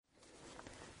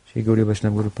Shri Gaudiya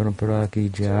Vaishnava Guru Parampara ki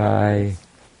jai.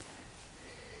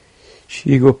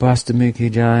 Shri Gopastami ki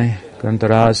jai.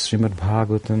 Grantaraj Srimad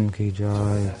Bhagavatam ki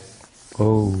jai.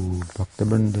 Gaud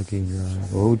Bhaktabinda ki jai.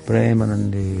 Gaud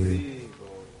Premanande.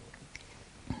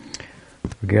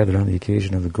 We're gathered on the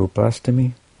occasion of the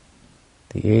Gopastami,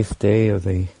 the 8th day of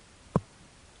the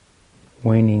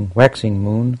waxing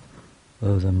moon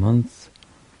of the month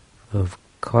of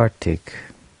Kartik.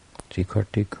 Shri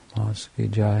Kartik Mas ki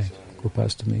jai.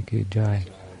 Gopastami ki jai.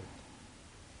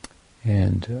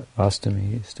 And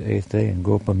Astami is the 8th day, and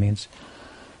Gopa means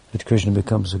that Krishna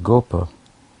becomes a Gopa,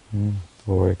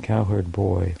 or a cowherd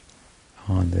boy,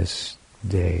 on this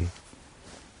day,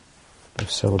 a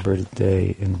celebrated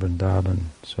day in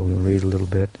Vrindavan. So we'll read a little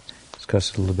bit,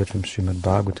 discuss a little bit from Srimad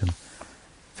Bhagavatam,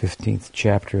 15th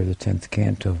chapter of the 10th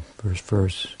canto, first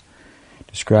verse,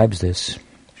 describes this.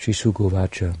 Shri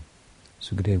Sugovacha,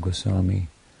 Sukadeva Goswami,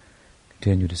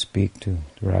 continue to speak to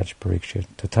Raj Parikshit.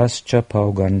 Tatascha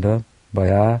pauganda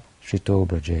baya shrito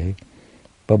braje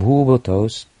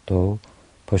babhuvatos to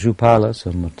pashupala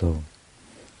sammato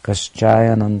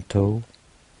kaschayananto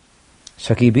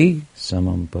sakibi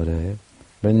samampade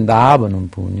vrindavanam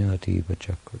punyati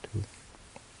vachakratu.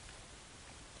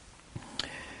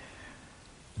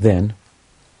 Then,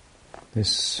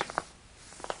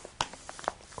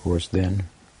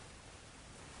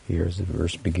 here as the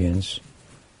verse begins,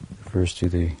 refers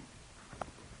to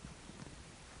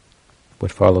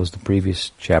what follows the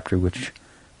previous chapter, which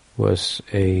was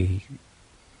a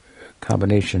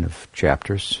combination of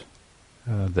chapters,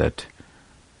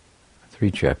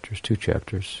 three chapters,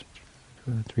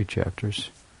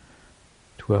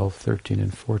 12, 13,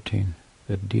 and 14,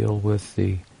 that deal with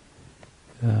the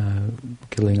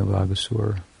killing of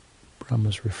Aghasur.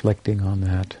 Brahma's reflecting on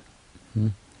that,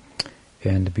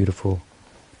 and a beautiful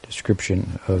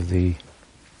description of the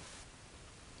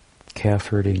calf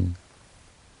herding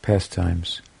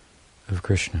pastimes of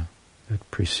Krishna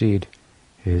that precede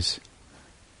his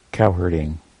cow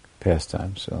herding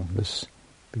pastimes. So this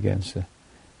begins the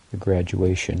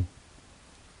graduation,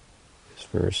 this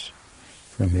verse,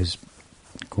 from his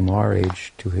Kumar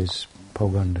age to his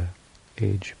Pauganda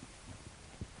age.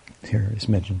 Here is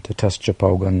mentioned, Tatascha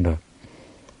Pauganda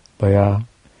Baya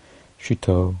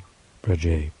Shito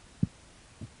Braje.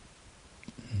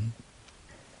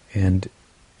 And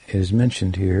it is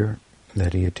mentioned here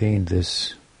that he attained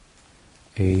this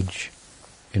age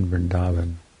in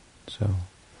Vrindavan. So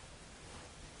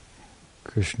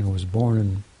Krishna was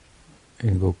born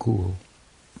in Gokul,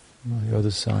 on the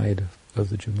other side of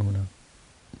the Jamuna.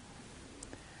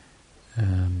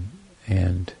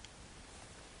 And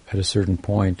at a certain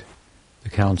point, the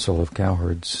Council of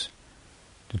Cowherds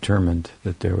determined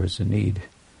that there was a need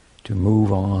to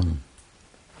move on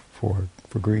for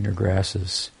greener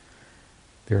grasses,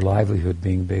 their livelihood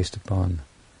being based upon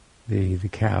the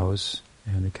cows,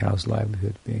 and the cows'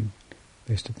 livelihood being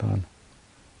based upon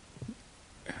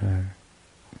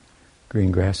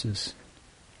green grasses.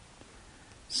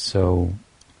 So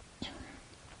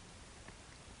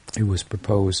it was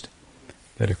proposed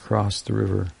that across the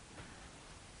river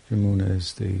Yamuna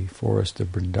is the forest of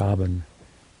Vrindavan,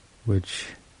 which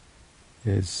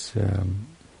is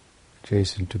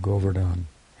adjacent to Govardhan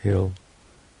Hill,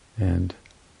 and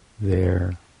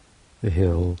there the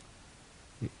hill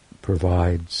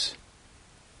provides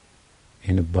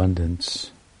in abundance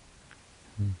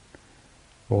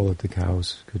all that the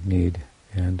cows could need,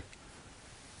 and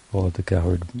all that the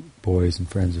cowherd boys and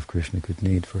friends of Krishna could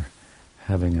need for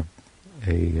having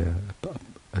a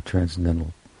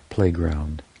transcendental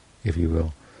playground, if you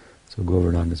will. So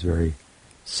Govardhan is very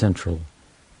central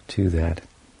to that,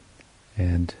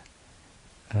 and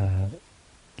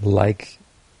like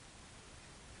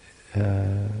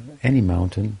any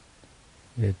mountain,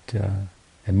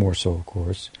 and more so, of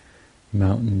course,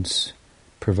 mountains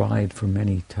provide for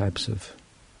many types of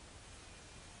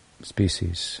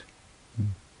species.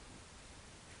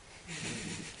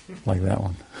 Like that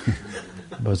one,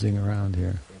 buzzing around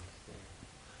here.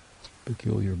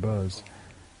 Peculiar buzz.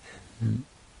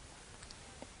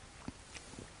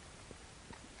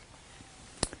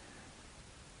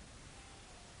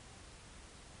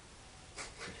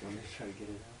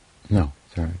 No,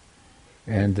 sorry.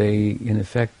 And they, in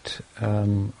effect, are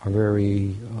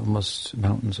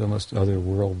mountains almost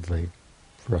otherworldly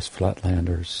for us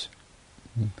flatlanders.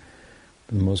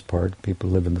 For the most part, people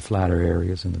live in the flatter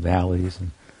areas, in the valleys,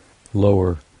 and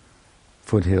lower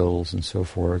foothills and so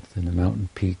forth, and the mountain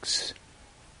peaks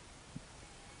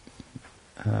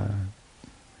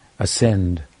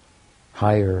ascend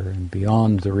higher and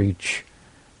beyond the reach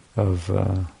of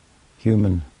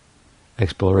human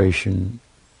exploration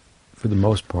for the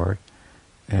most part,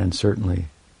 and certainly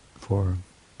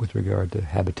with regard to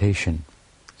habitation.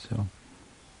 So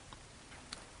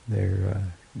they're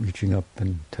reaching up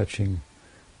and touching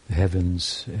the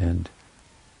heavens, and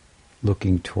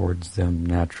looking towards them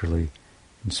naturally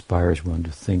inspires one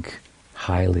to think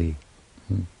highly,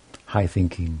 high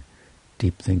thinking,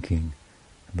 deep thinking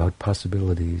about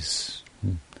possibilities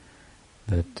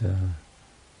that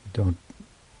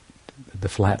the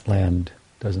flat land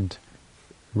doesn't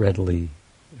readily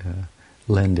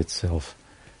lend itself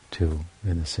to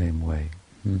in the same way.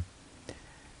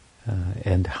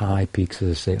 And high peaks,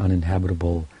 as I say,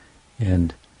 uninhabitable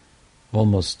and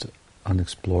almost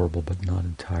unexplorable, but not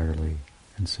entirely.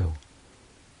 And so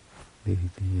the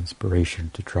inspiration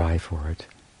to try for it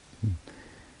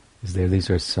is there. These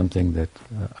are something that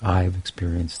I've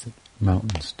experienced that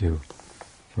mountains do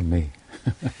for me.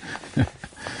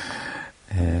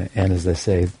 And as I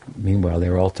say, meanwhile,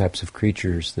 there are all types of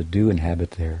creatures that do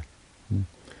inhabit there,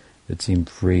 that seem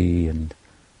free and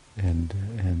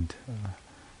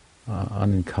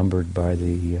unencumbered by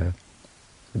the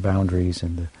boundaries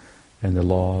and the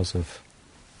laws of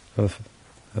the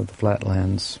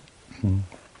flatlands,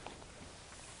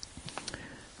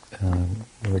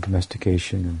 where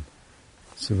domestication and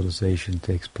civilization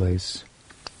takes place.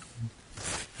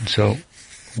 And so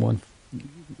one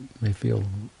may feel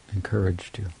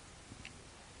encouraged to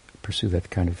pursue that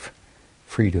kind of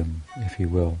freedom, if you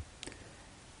will.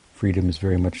 Freedom is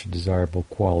very much a desirable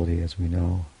quality, as we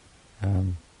know.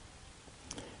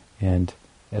 And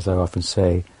as I often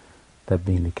say, that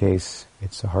being the case,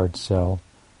 it's a hard sell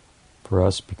for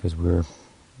us because we're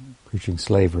preaching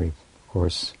slavery. Of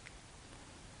course,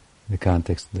 in the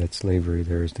context of that slavery,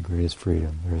 there is the greatest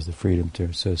freedom. There is the freedom to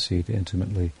associate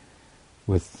intimately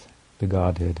with the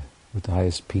Godhead, with the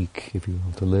highest peak, if you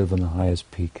will, to live on the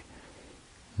highest peak,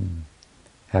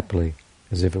 happily,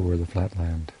 as if it were the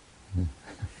flatland.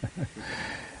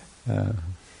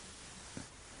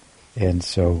 And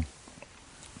so,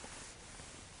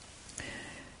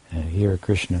 here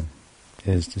Krishna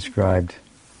is described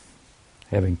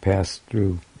having passed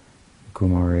through the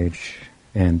Kumar age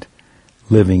and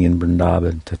living in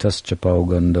Vrindavan, tataschapo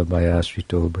ganda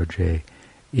bayasrito braje,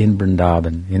 in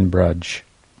Vrindavan, in Braj.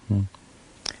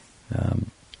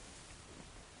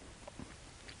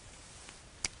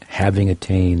 Having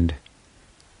attained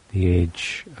the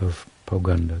age of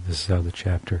Poganda. This is how the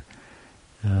chapter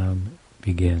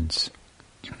begins.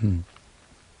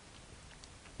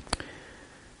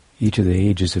 Each of the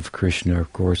ages of Krishna are,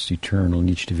 of course, eternal, and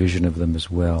each division of them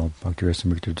as well. Bhakti-rasa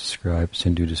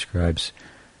Sindhu describes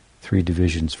 3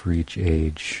 divisions for each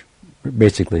age,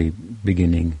 basically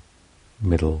beginning,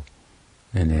 middle,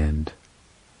 and end.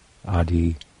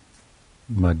 Adi,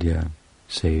 Madhya,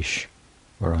 Sesh,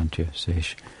 or Antya,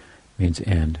 Sesh, means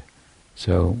end.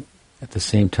 So, at the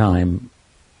same time,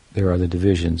 there are the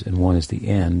divisions, and one is the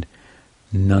end.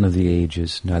 None of the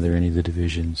ages, neither any of the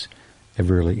divisions,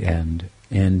 ever really end.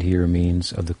 End here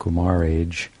means of the Kumar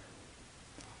age.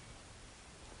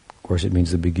 Of course, it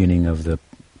means the beginning of the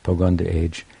Poganda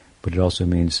age, but it also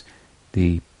means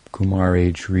the Kumar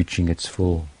age reaching its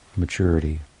full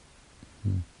maturity,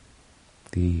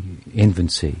 the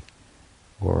infancy,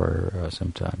 or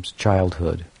sometimes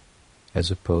childhood, as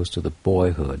opposed to the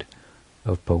boyhood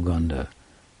of Poganda,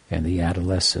 and the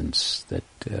adolescence that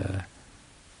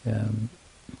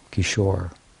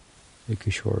Kishore, the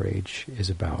Kishore age, is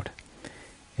about.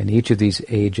 And each of these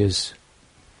ages,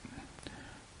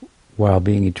 while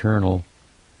being eternal,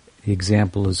 the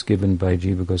example is given by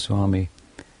Jiva Goswami,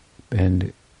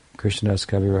 and Krishnadas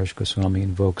Kaviraj Goswami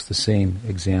invokes the same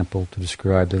example to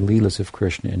describe the Leelas of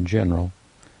Krishna in general,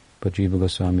 but Jiva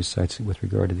Goswami cites it with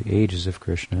regard to the ages of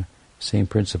Krishna, same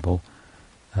principle,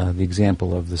 the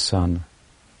example of the sun,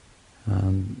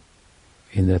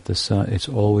 in that the sun, it's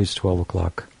always 12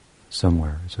 o'clock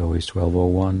somewhere. It's always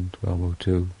 12:01,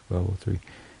 12:02, 12:03,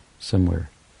 somewhere,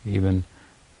 even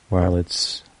while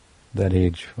it's that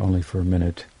age only for a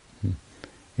minute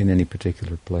in any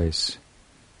particular place.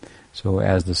 So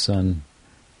as the sun,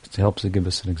 it helps to give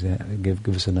us an give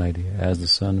us an idea. As the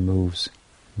sun moves,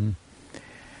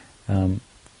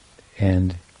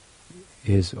 and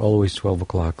is always 12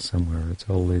 o'clock somewhere. It's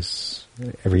always,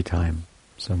 every time,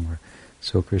 somewhere.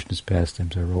 So Krishna's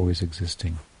pastimes are always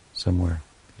existing somewhere,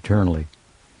 eternally.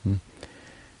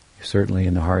 Certainly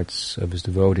in the hearts of his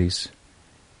devotees.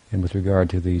 And with regard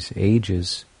to these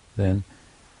ages, then,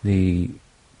 the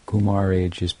Kumar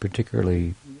age is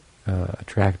particularly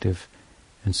attractive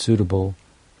and suitable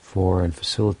for, and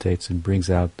facilitates and brings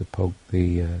out the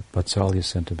Vatsalya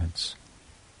sentiments,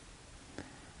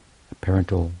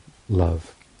 parental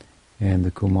love. And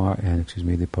the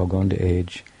Poganda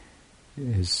age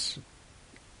is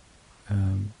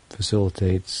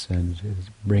facilitates and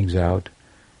brings out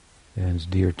and is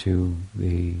dear to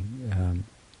the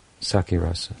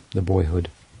Sakirasa, the boyhood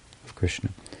of Krishna,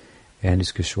 and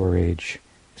his Kishore age,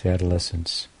 his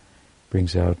adolescence,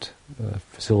 brings out,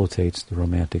 facilitates the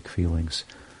romantic feelings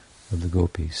of the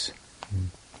gopis.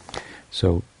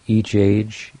 So each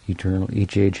age,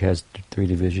 each age has three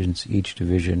divisions. Each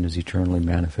division is eternally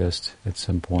manifest at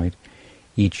some point.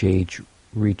 Each age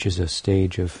reaches a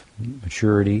stage of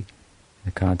maturity in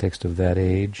the context of that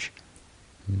age,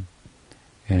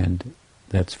 and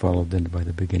that's followed then by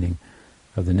the beginning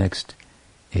of the next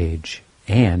age.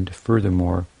 And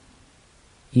furthermore,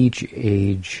 each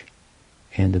age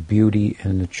and the beauty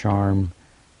and the charm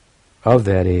of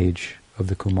that age, of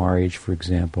the Kumar age, for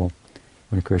example,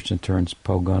 when Krishna turns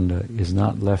Pauganda, is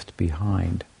not left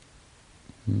behind.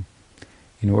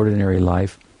 In ordinary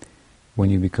life, when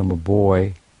you become a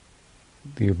boy,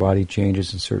 your body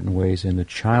changes in certain ways, and the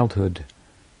childhood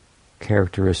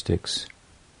characteristics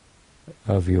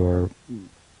of your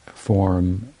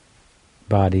form,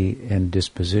 body, and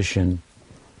disposition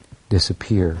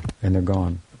disappear, and they're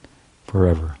gone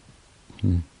forever.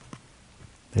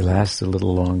 They last a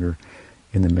little longer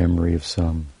in the memory of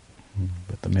some,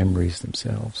 but the memories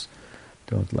themselves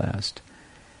don't last.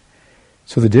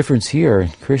 So the difference here in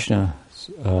Krishna,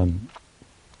 with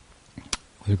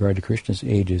regard to Krishna's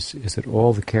ages, is that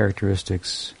all the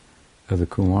characteristics of the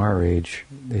Kumar age,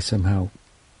 they somehow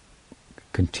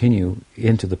continue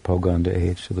into the Pauganda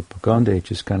age. So the Pauganda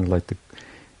age is kind of like the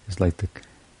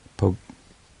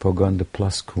Pauganda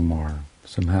plus Kumar.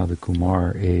 Somehow the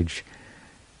Kumar age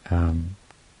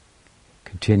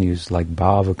continues, like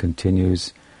bhava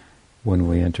continues when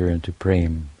we enter into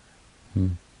prem.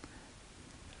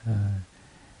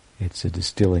 It's a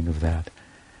distilling of that.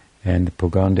 And the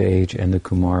Pauganda age and the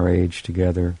Kumar age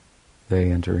together,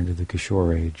 they enter into the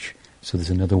Kishore age. So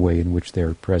there's another way in which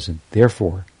they're present.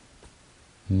 Therefore,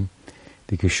 the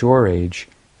Kishore age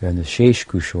and the Shesh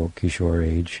Kishore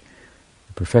age,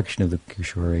 the perfection of the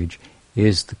Kishore age,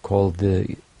 is called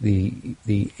the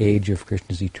age of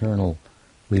Krishna's eternal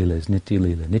Leelas, Nitya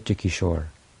Leela, Nitya Kishore.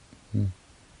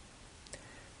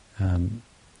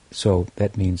 So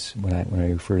that means when I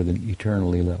refer to the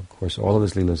eternal Leela, of course all of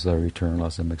his Leelas are eternal,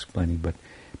 as I'm explaining, but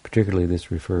particularly this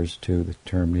refers to the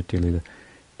term Nitya Leela,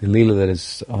 the Leela that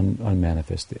is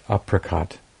unmanifest, the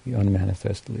aprakat, the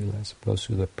unmanifest Leela, as opposed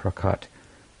to the prakat,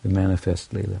 the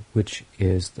manifest Leela, which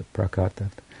is the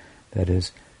prakat that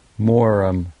is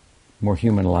more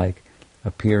human-like,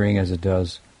 appearing as it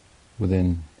does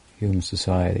within human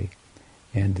society.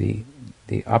 And the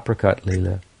aprakat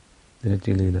Leela, the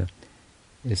Nitya Leela,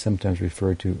 is sometimes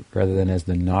referred to, rather than as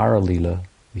the Nara Leela,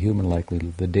 the human-like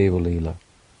Leela, the Deva Leela,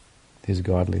 his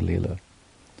godly Leela.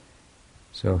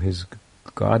 So his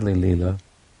godly Leela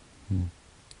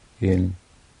in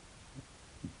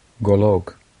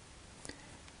Golok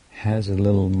has a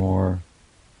little more,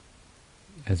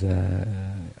 as a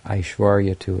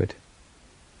Aishwarya to it,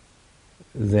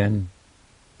 than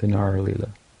the Nara Leela.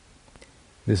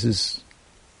 This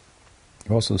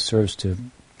also serves to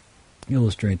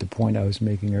illustrate the point I was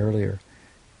making earlier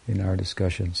in our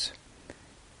discussions,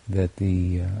 that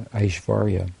the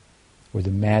Aishwarya, or the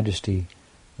majesty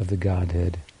of the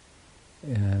Godhead,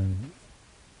 that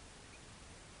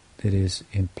is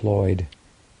employed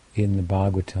in the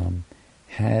Bhagavatam,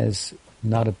 has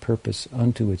not a purpose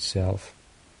unto itself,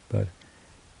 but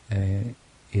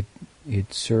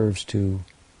it serves to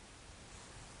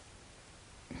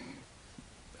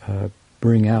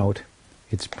bring out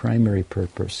its primary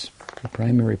purpose. The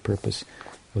primary purpose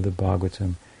of the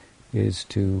Bhagavatam is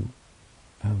to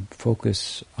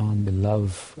focus on the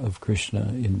love of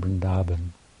Krishna in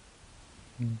Vrindavan,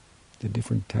 the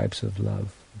different types of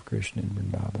love of Krishna in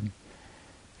Vrindavan.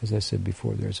 As I said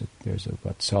before, there's a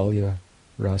Vatsalya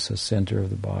Rasa center of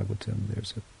the Bhagavatam,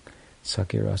 there's a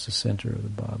Sakya Rasa center of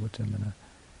the Bhagavatam, and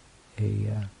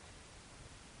a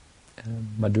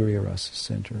Madhurya Rasa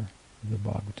center of the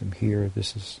Bhagavatam. Here,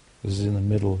 this is in the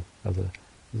middle of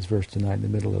this verse tonight, in the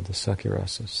middle of the Sakya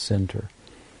Rasa center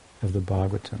of the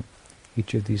Bhagavatam.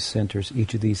 Each of these centers,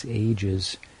 each of these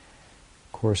ages,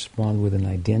 correspond with an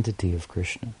identity of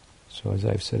Krishna. So as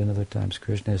I've said in other times,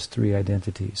 Krishna has three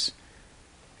identities,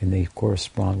 and they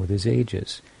correspond with his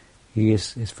ages.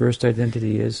 His first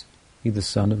identity is he's the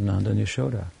son of Nanda and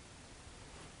Yashoda.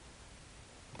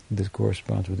 This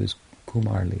corresponds with his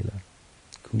Kumar Leela,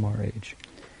 Kumar age.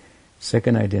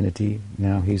 Second identity,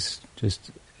 now he's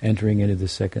just entering into the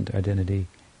second identity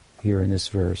here in this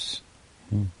verse.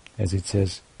 As it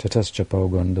says, Tatascha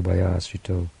Pauganda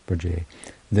Bayasrito Braje.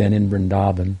 Then in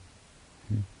Vrindavan,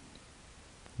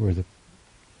 where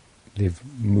they've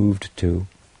moved to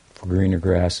greener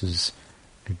grasses,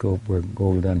 where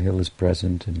Govardhan Hill is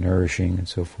present and nourishing and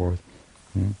so forth.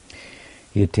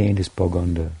 He attained his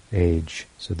Poganda age.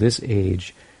 So this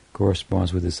age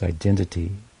corresponds with his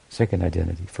identity, second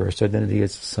identity. First identity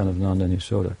is the son of Nanda and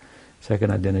Yasoda.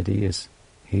 Second identity is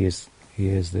he's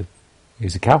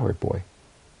a cowherd boy.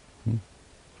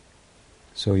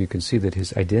 So you can see that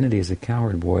his identity as a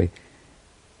cowherd boy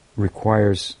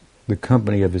requires the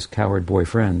company of his cowherd boy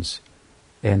friends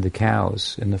and the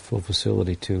cows and the full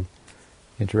facility to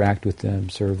interact with them,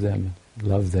 serve them,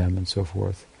 love them, and so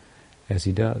forth, as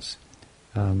he does.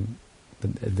 But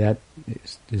that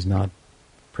is not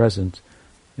present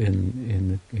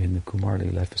in the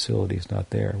Kumarli. That facility is not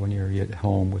there. When you're at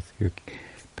home with your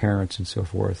parents and so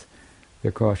forth,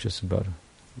 they're cautious about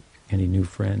any new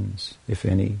friends, if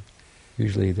any.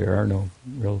 Usually there are no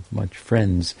real much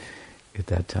friends at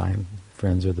that time.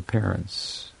 Friends are the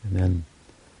parents, and then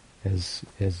as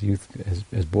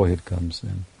boyhood comes,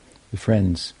 then the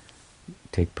friends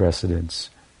take precedence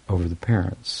over the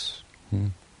parents.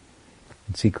 And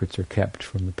secrets are kept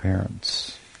from the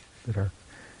parents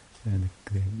and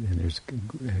there's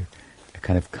a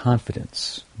kind of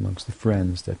confidence amongst the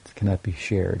friends that cannot be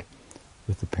shared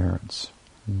with the parents.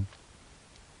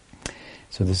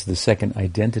 So this is the second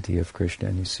identity of Krishna,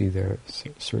 and you see there are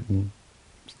certain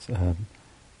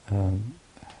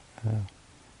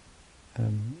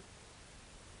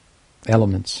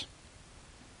elements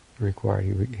required.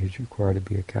 He's required to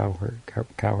be a cowherd,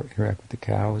 interact with the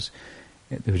cows,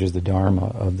 which is the dharma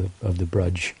of the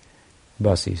Braj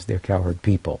Basis. They're cowherd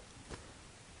people.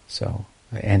 So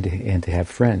and to have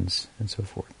friends and so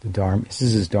forth. The dharma. This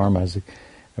is his dharma. As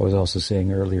I was also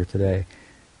saying earlier today,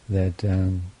 that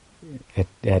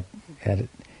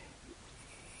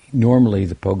normally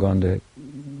the Poganda,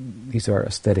 these are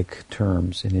aesthetic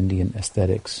terms in Indian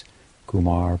aesthetics,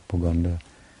 Kumar, Poganda,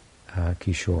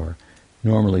 Kishore.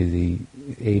 Normally the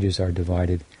ages are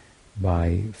divided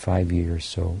by 5 years,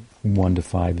 so 1 to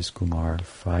 5 is Kumar,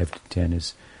 5 to 10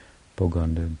 is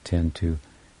Poganda, 10 to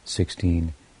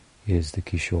 16 is the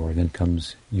Kishore. Then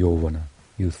comes Yovana,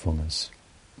 youthfulness.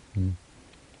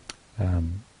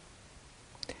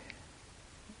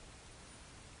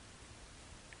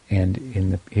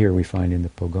 And here we find in the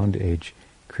Poganda age,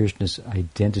 Krishna's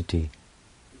identity,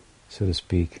 so to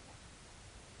speak,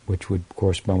 which would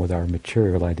correspond with our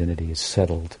material identity, is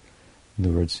settled. In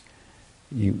other words,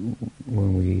 when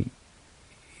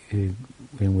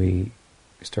we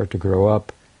start to grow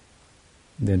up,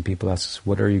 then people ask us,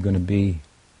 what are you going to be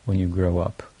when you grow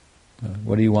up?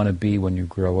 What do you want to be when you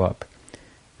grow up?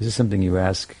 This is something you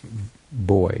ask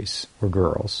boys or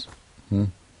girls.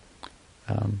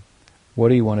 What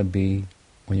do you want to be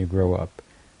when you grow up?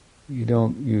 You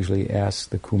don't usually ask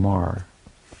the Kumar.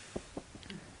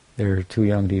 They're too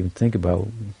young to even think about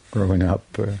growing up,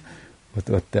 or what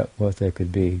that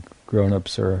could be.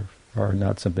 Grown-ups are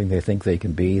not something they think they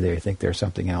can be. They think they're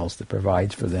something else that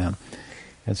provides for them,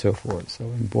 and so forth. So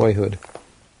in boyhood,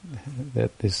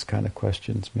 that this kind of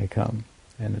questions may come,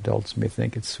 and adults may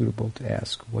think it's suitable to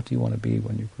ask, what do you want to be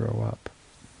when you grow up?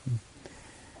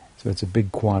 So it's a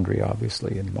big quandary,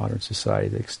 obviously, in modern society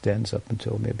that extends up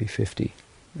until maybe 50.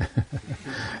 The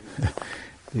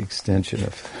extension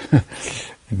of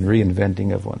and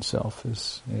reinventing of oneself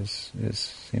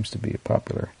seems to be a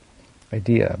popular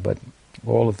idea. But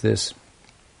all of this,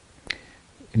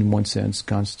 in one sense,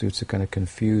 constitutes a kind of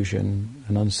confusion,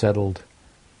 an unsettledness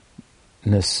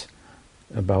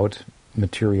about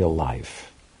material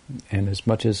life. And as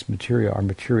much as our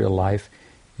material life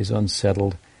is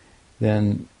unsettled,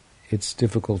 then it's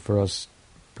difficult for us,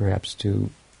 perhaps, to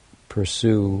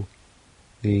pursue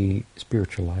the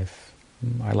spiritual life.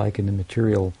 I liken the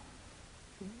material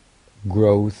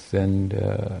growth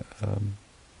and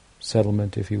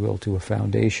settlement, if you will, to a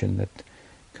foundation that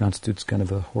constitutes kind of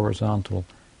a horizontal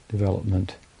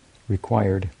development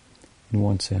required, in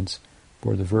one sense,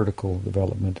 for the vertical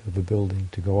development of a building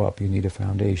to go up. You need a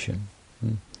foundation.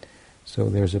 So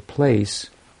there's a place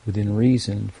within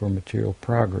reason for material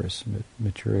progress,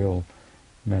 material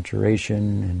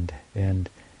maturation, and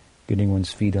getting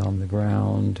one's feet on the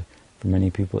ground. For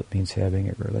many people it means having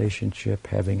a relationship,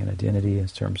 having an identity in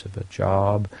terms of a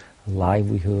job, a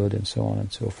livelihood, and so on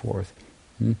and so forth.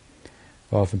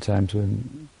 Oftentimes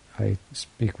when I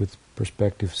speak with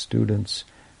prospective students,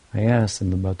 I ask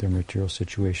them about their material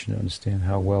situation to understand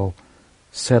how well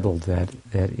settled that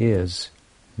is.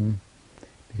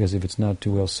 Because if it's not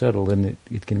too well settled, then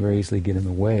it can very easily get in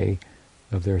the way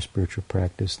of their spiritual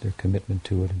practice, their commitment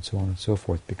to it, and so on and so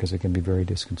forth, because it can be very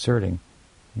disconcerting.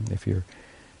 If you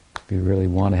really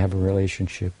want to have a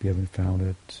relationship, you haven't found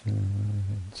it, and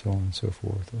so on and so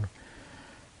forth.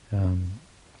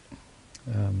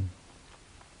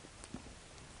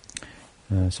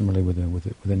 similarly with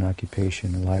an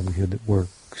occupation, a livelihood that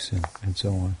works, and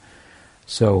so on.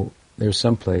 So there's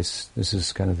some place. This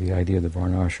is kind of the idea of the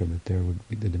Varnashram, that there would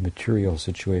be, that the material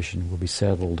situation will be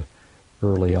settled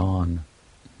early on,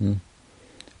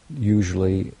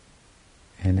 usually,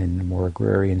 and in a more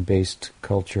agrarian-based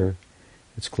culture,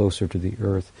 it's closer to the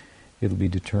earth. It'll be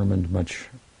determined much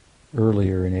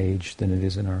earlier in age than it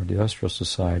is in our industrial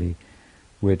society,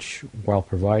 which, while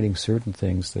providing certain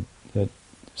things that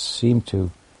seem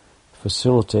to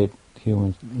facilitate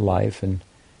human life and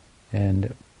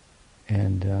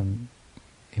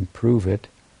improve it,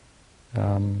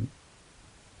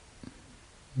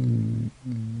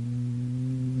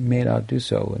 may not do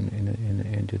so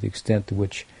in to the extent to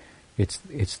which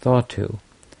it's thought to,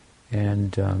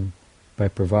 and by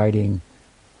providing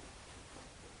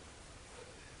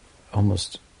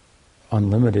almost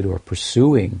unlimited, or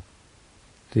pursuing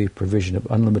the provision of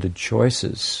unlimited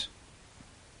choices.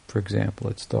 For example,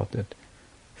 it's thought that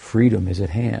freedom is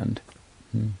at hand,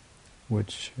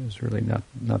 which is really not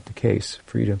the case.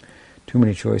 Freedom, too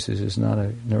many choices, is not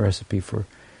a recipe for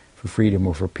freedom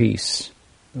or for peace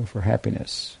or for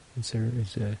happiness. It's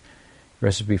a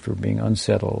recipe for being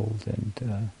unsettled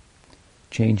and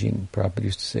changing. Prabhupada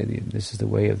used to say, this is the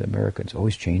way of the Americans,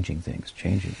 always changing things,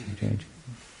 changing.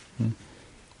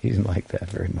 He didn't like that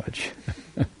very much.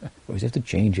 Always have to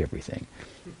change everything,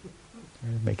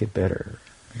 make it better.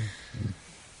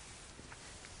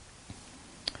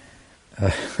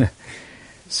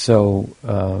 So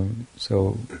in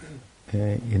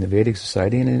the Vedic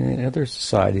society and in other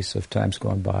societies of times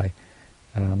gone by,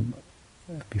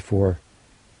 before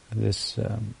this,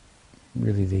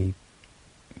 really the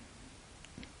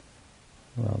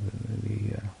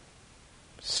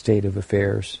state of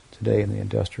affairs today in the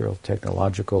industrial,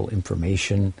 technological,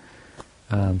 information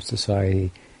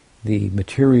society, the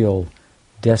material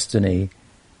destiny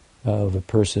of a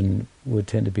person would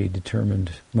tend to be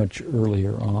determined much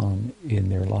earlier on in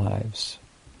their lives.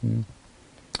 And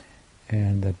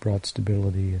that brought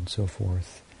stability and so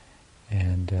forth.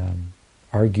 And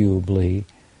arguably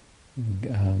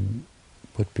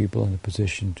put people in a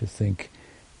position to think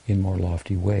in more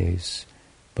lofty ways.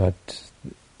 But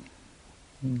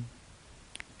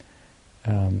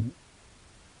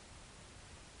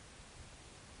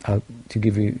to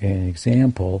give you an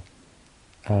example,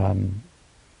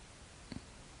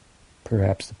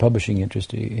 perhaps the publishing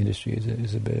industry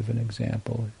is a bit of an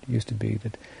example. It used to be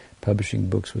that publishing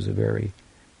books was a very,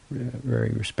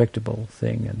 very respectable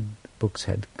thing, and books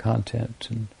had content,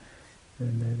 and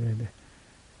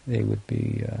they would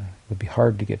be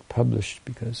hard to get published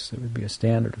because there would be a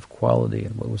standard of quality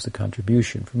and what was the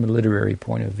contribution from a literary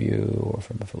point of view, or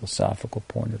from a philosophical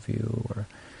point of view, or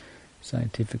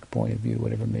scientific point of view,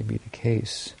 whatever may be the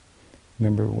case.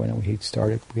 Remember when we had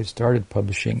started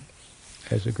publishing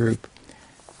as a group,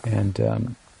 and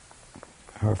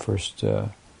our first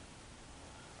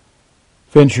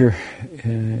venture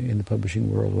in the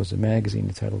publishing world was a magazine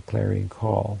entitled Clarion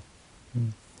Call.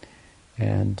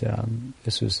 And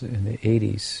this was in the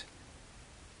 80s,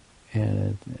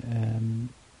 and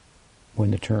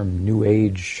when the term New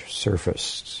Age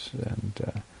surfaced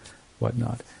and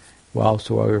whatnot.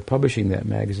 So while we were publishing that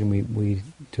magazine, we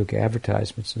took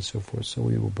advertisements and so forth, so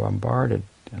we were bombarded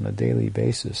on a daily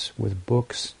basis with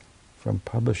books from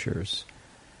publishers.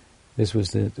 This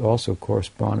was also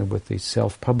corresponded with the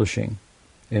self-publishing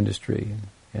industry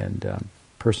and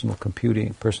personal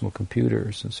computing, personal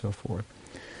computers and so forth.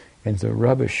 And the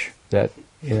rubbish that,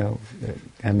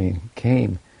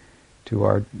 came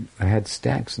to I had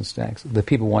stacks and stacks. The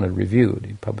people wanted reviewed,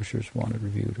 the publishers wanted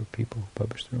reviewed, or people who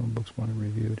published their own books wanted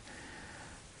reviewed,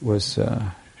 was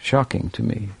shocking to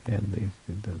me, and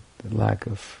the lack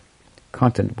of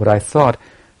content. What I thought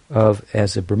of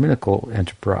as a Brahminical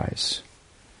enterprise,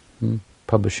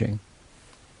 publishing,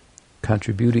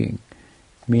 contributing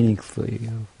meaningfully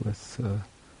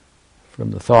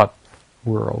from the thought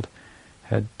world,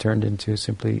 had turned into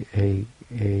simply a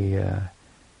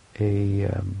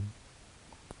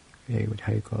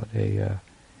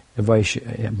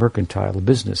mercantile, a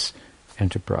business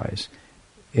enterprise.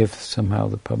 If somehow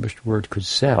the published word could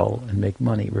sell and make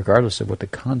money, regardless of what the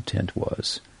content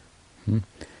was. And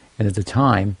at the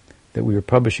time that we were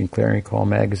publishing Clarion Call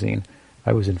magazine,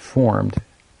 I was informed,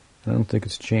 and I don't think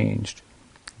it's changed,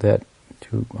 that,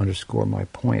 to underscore my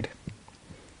point,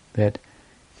 that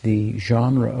the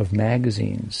genre of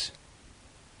magazines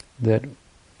that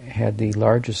had the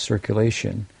largest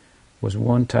circulation was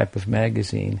one type of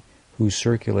magazine whose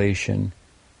circulation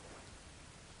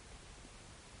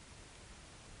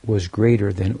was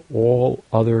greater than all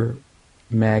other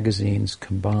magazines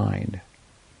combined.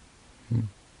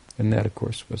 And that, of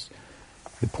course, was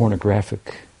the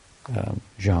pornographic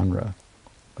genre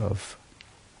of,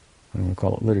 I don't want to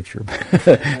call it literature,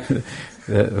 but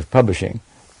of publishing.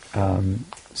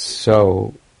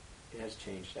 So it has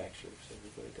changed, actually, so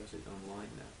everybody does it online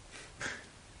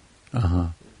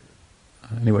now.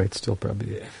 Anyway, it's still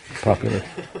probably popular.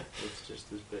 It's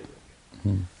just as big.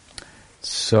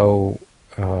 So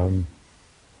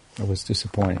it was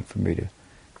disappointing for me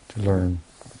to learn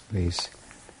these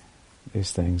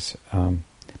things.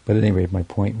 But at any rate, my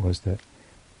point was that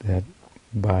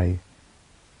by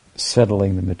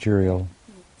settling the material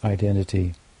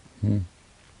identity,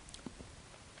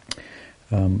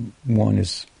 one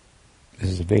is, this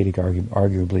is a Vedic argument,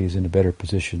 arguably is in a better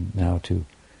position now to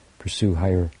pursue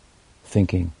higher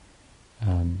thinking,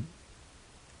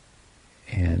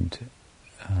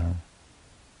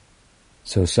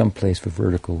 so some place for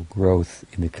vertical growth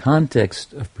in the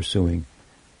context of pursuing,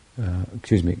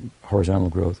 horizontal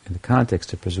growth in the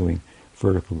context of pursuing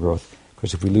vertical growth.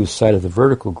 Because if we lose sight of the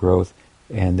vertical growth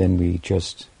and then we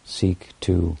just seek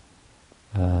to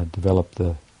develop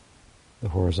the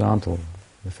horizontal,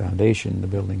 the foundation, the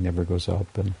building never goes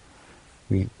up, and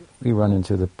we run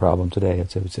into the problem today.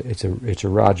 It's a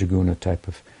Rajaguna type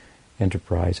of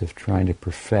enterprise of trying to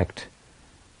perfect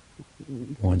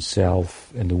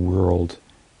oneself and the world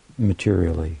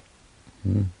materially.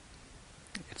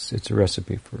 It's a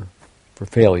recipe for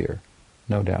failure,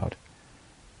 no doubt.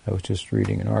 I was just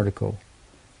reading an article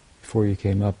before you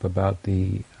came up about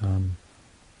the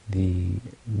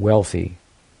wealthy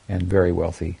and very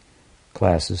wealthy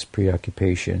classes'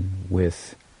 preoccupation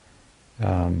with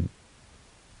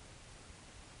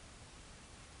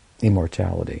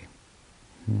immortality.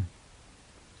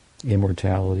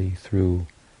 Immortality through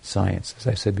science. As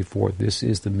I said before, this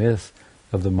is the myth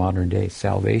of the modern day,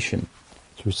 salvation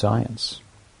through science.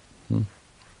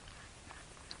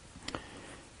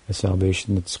 A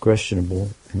salvation that's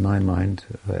questionable in my mind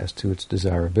as to its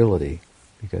desirability,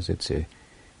 because it's a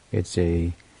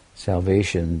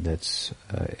salvation that's,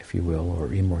 if you will,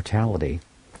 or immortality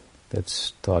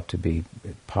that's thought to be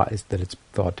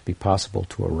possible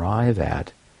to arrive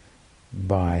at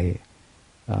by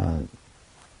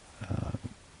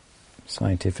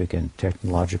scientific and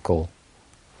technological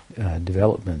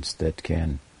developments that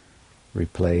can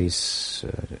replace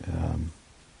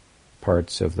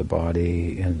parts of the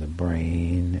body and the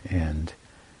brain and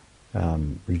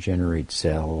regenerate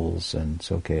cells and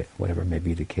so whatever may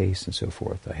be the case and so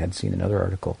forth. I had seen another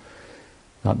article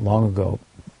not long ago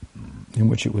in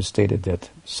which it was stated that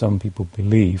some people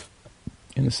believe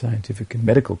in the scientific and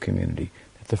medical community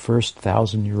that the first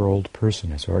 1,000-year-old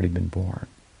person has already been born.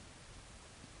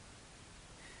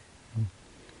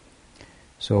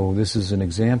 So this is an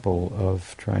example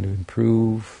of trying to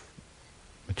improve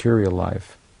material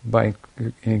life by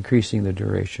increasing the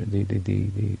duration, the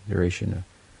duration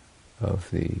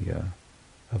of the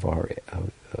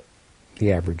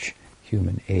average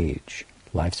human age.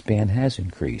 Lifespan has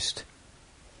increased,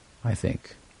 I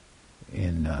think,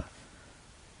 in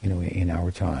our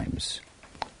times,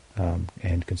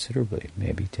 and considerably,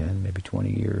 maybe 10, maybe 20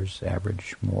 years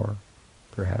average more,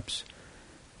 perhaps,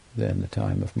 than the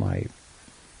time of my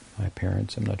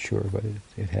parents. I'm not sure, but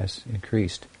it has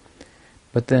increased.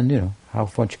 But then, how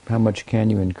much can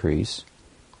you increase,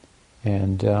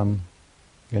 and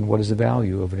what is the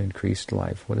value of an increased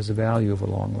life? What is the value of a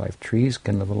long life? Trees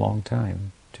can live a long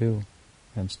time too,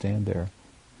 and stand there.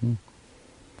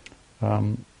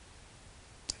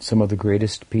 Some of the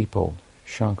greatest people,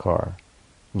 Shankar,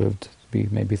 lived to be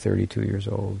maybe 32 years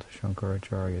old.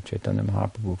 Shankaracharya, Chaitanya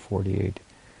Mahaprabhu, 48.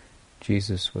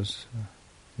 Jesus was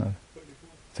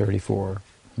 34.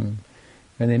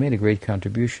 And they made a great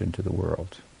contribution to the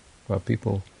world. Well,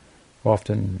 people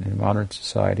often in modern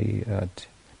society,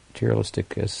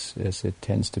 materialistic as it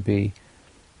tends to be,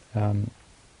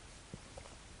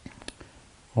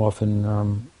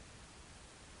 often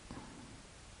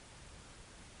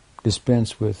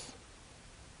dispense with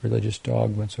religious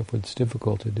dogma and so forth. It's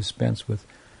difficult to dispense with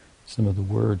some of the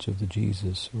words of the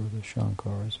Jesus or the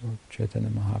Shankars or Chaitanya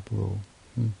Mahaprabhu.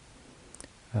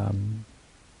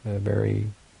 Very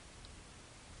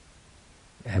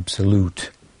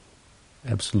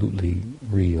absolutely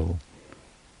real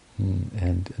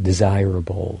and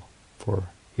desirable for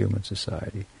human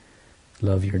society.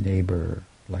 Love your neighbor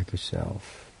like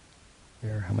yourself.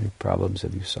 How many problems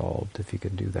have you solved if you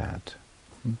can do that?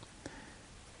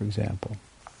 For example.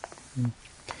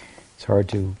 It's hard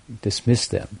to dismiss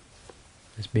them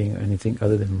as being anything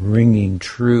other than ringing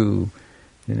true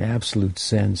in an absolute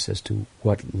sense as to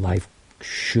what life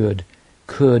should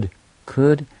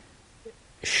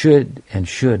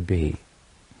be.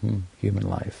 human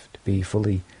life, to be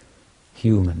fully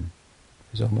human,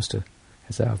 is almost to,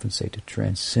 as I often say, to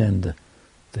transcend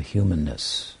the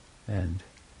humanness and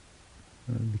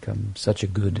become such a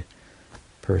good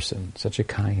person, such a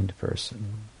kind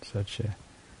person, such a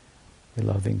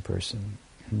loving person.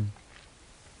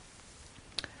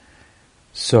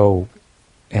 So,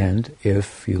 and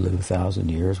if you live 1,000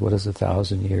 years, what is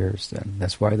 1,000 years then?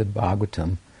 That's why the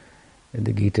Bhagavatam and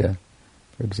the Gita,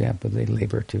 for example, they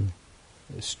labor to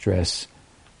stress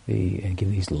and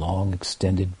give these long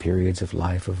extended periods of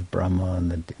life of Brahma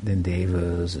and then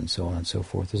Devas and so on and so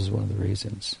forth. This is one of the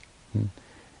reasons.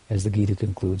 As the Gita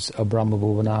concludes, Abrahma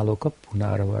bhuvanaloka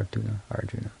punaravartuna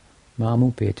Arjuna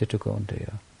mamu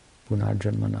petatakonteya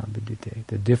punarjanmana vidyate.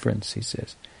 The difference, he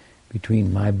says,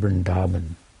 between my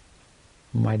Vrindavan,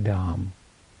 my Dham,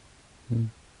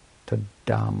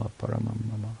 tad-dhamma paramam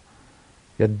mama,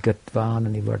 yad-gatvana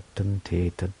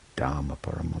nivartante tad-dhamma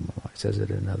paramam mama. He says it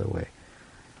another way,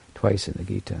 twice in the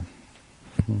Gita.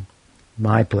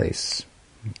 My place,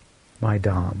 my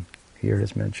Dham, here it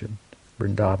is mentioned,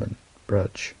 Vrindavan,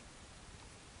 Braj.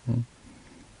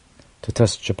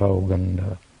 Tataschapo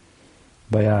ganda,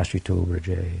 vayashito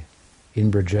braje, in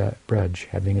Braj,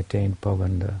 having attained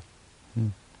Pavanda.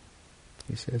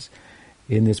 He says,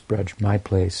 in this Braj, my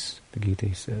place, the Gita,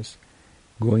 he says,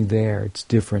 going there, it's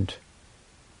different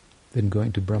than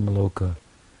going to Brahmaloka,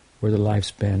 where the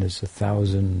lifespan is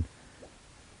 1,000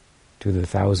 to the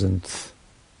 1,000th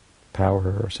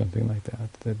power or something like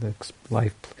that. The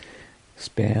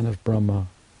lifespan of Brahma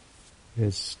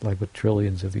is like with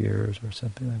trillions of years or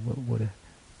something like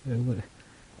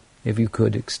if you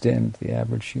could extend the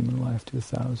average human life to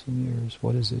 1,000 years,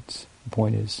 what is its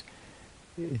point is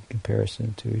in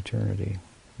comparison to eternity.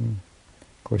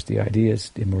 Of course, the idea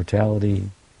is immortality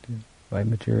by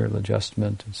material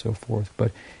adjustment and so forth.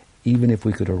 But even if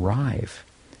we could arrive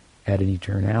at an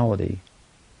eternality,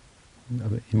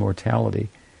 immortality,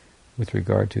 with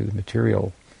regard to the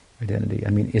material identity, I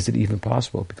mean, is it even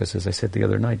possible? Because as I said the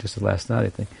other night, just the last night, I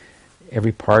think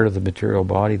every part of the material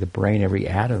body, the brain, every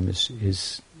atom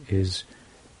is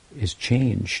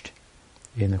changed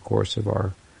in the course of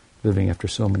our living after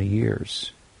so many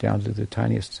years, down to the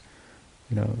tiniest,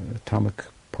 atomic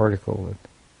particle that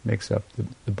makes up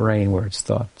the brain, where it's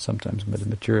thought sometimes by the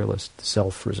materialist the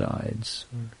self resides,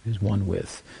 or is one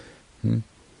with.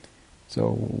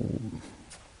 So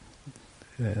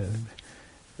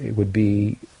it would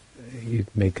be, you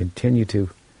may continue to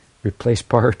replace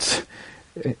parts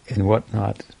and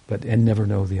whatnot, and never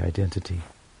know the identity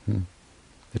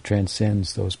that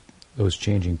transcends those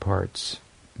changing parts.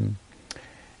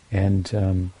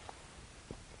 And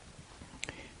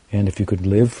if you could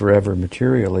live forever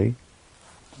materially,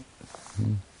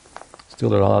 still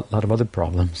there are a lot of other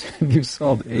problems. If you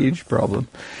solve the age problem,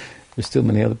 there's still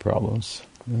many other problems.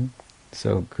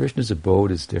 So Krishna's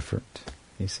abode is different,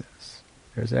 he says.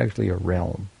 There's actually a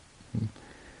realm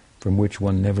from which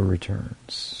one never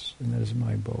returns, and that is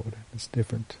my abode. It's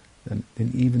different than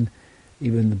even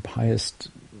the highest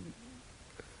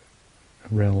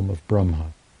realm of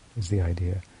Brahma, is the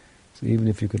idea. So even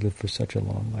if you could live for such a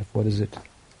long life, what is it?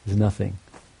 It's nothing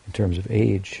in terms of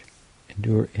age,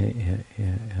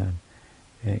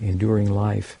 enduring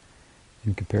life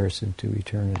in comparison to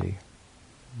eternity.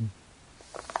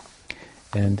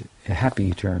 And happy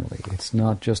eternally. It's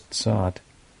not just sat.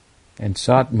 And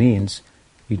sat means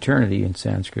eternity in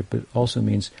Sanskrit, but it also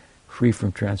means free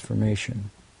from transformation.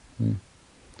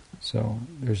 So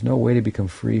there's no way to become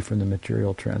free from the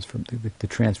material the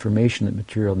transformation that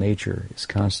material nature is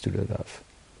constituted of,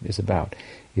 is about.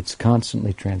 It's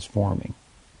constantly transforming.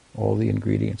 All the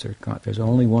ingredients are there's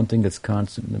only one thing that's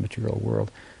constant in the material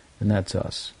world, and that's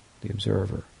us, the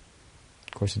observer.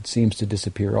 Of course, it seems to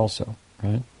disappear also,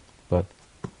 right? But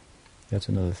that's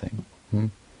another thing.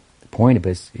 The point of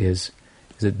it is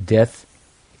that death,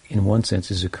 in one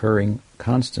sense, is occurring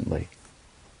constantly.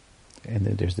 And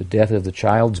then there's the death of the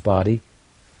child's body,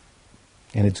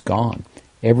 and it's gone.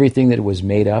 Everything that it was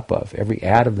made up of, every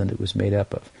atom that it was made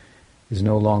up of, is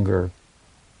no longer...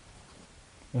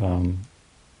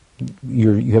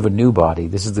 you have a new body.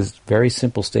 This is this very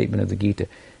simple statement of the Gita.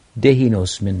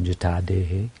 Dehinosmin jata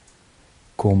dehe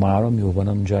komaram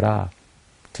yovanam jara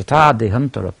tata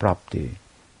dehantara prapti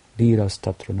dhiras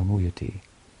tatra namuyati.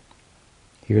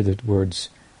 Here the words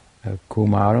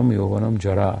komaram yovanam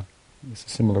jara. It's a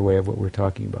similar way of what we're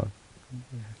talking about.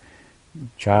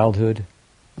 Childhood,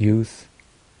 youth,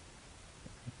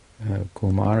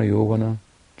 kumara, yovana,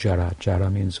 jara. Jara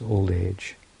means old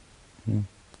age.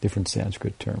 Different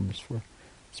Sanskrit terms for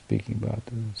speaking about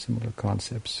similar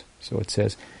concepts. So it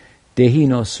says,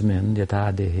 Dehinosmin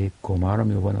yata dehe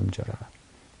kumaram yovanam jara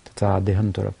tata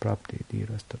dehantara prapti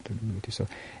dhirastatadamiti. So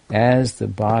as the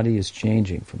body is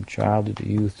changing from childhood to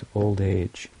youth to old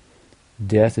age,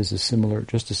 death is a similar,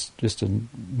 just a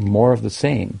more of the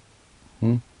same.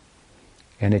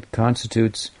 And it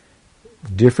constitutes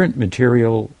different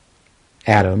material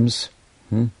atoms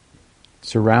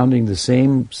surrounding the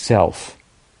same self.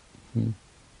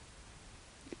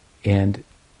 And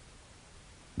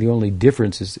the only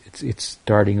difference is it's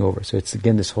starting over. So it's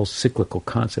again this whole cyclical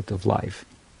concept of life.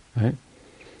 Right?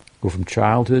 Go from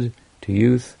childhood to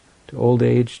youth to old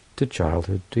age to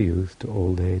childhood to youth to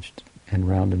old age, and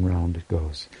round it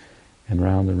goes. And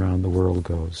round the world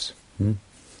goes.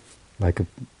 Like a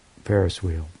Ferris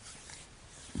wheel.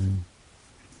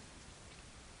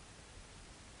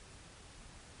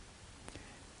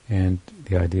 And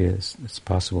the idea is it's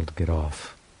possible to get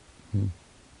off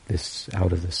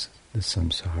out of this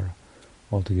samsara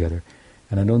altogether.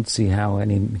 And I don't see how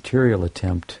any material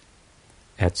attempt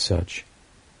at such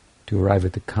to arrive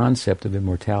at the concept of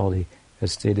immortality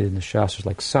as stated in the Shastras,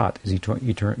 like Sat is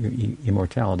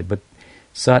immortality, but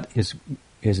Sat is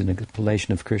an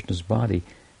explanation of Krishna's body,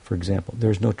 for example.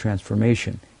 There's no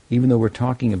transformation. Even though we're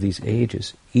talking of these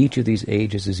ages, each of these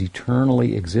ages is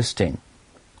eternally existing.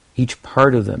 Each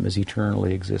part of them is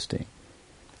eternally existing.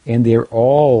 And they're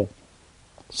all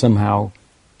somehow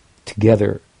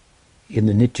together in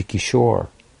the Nitya Kishore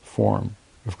form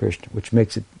of Krishna, which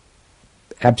makes it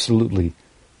absolutely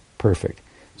perfect.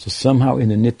 So somehow in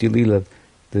the Nitya Lila,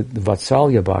 the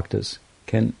Vatsalya Bhaktas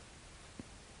can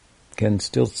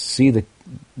still see the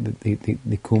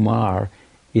Kumar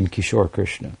in Kishore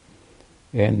Krishna.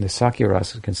 And the Sakya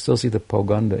Rasa can still see the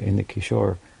Poganda in the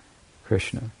Kishore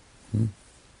Krishna.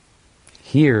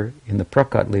 Here, in the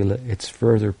Prakat Lila, it's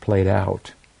further played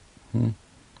out.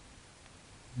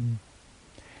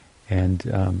 And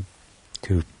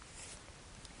to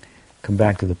come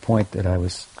back to the point that I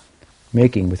was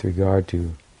making with regard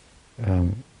to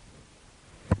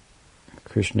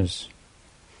Krishna's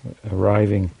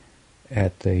arriving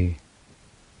at the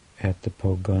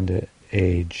Poganda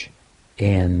age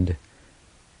and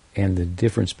the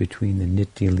difference between the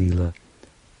Nitya Lila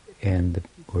and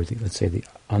let's say the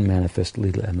unmanifest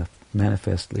Lila and the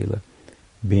manifest Lila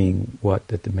being what?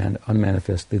 That the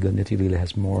unmanifest Lila, Nitya Lila,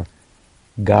 has more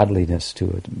godliness to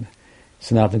it.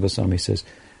 Sanatana Goswami says,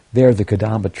 there the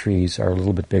Kadamba trees are a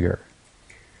little bit bigger.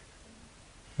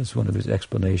 That's one of his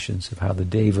explanations of how the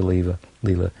Deva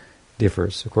Lila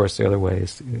differs. Of course, the other way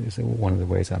is one of the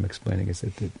ways I'm explaining is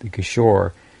that the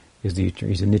Kishore he's a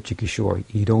Nitya Kishore.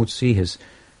 You don't see his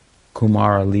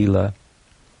Kumara Lila,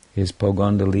 his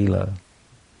Poganda Lila.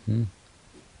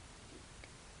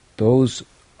 Those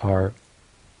are,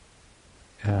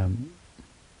 I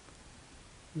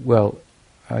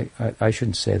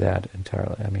shouldn't say that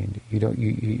entirely. I mean,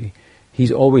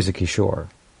 he's always a Kishore.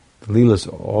 The Leelas,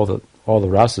 all the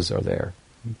rasas are there.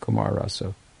 Kumar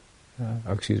Rasa, the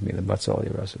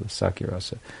Vatsalya Rasa, the Sakya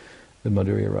Rasa, the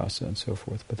Madhurya Rasa, and so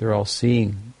forth. But they're all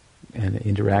seeing and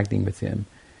interacting with him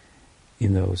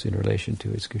in relation to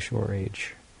his Kishore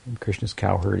age. And Krishna's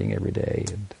cow herding every day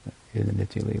and in the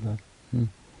Nitya Lila.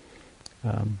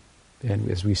 And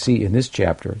as we see in this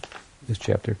chapter is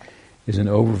an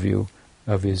overview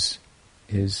of his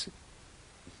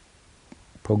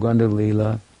Poganda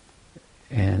Lila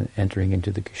and entering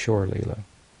into the Kishore Lila.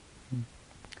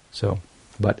 So,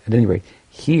 but at any rate,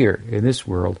 here in this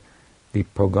world, the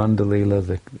Poganda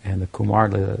Lila and the Kumar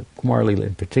Lila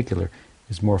in particular,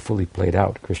 is more fully played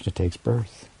out. Krishna takes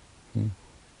birth.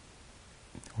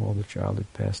 All the childhood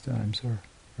pastimes are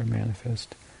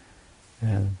manifest.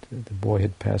 And the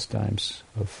boyhood pastimes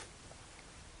of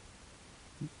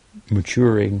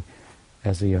maturing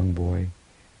as a young boy,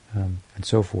 and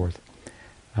so forth.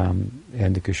 And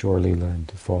the Kishore Lila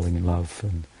and falling in love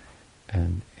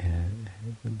and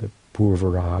the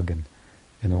Purva Rag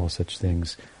and all such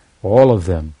things. All of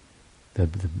them,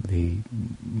 the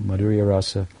Madhurya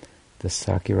Rasa, the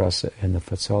Sakya Rasa, and the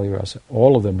Vatsalya Rasa,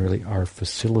 all of them really are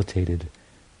facilitated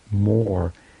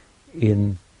more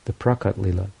in the Prakat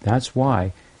Lila. That's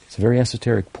why it's a very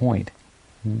esoteric point,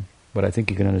 but I think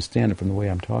you can understand it from the way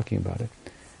I'm talking about it,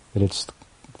 that it's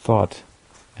thought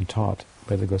and taught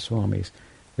by the Goswamis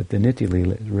that the Nitya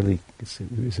Lila is really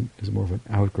is more of an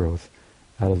outgrowth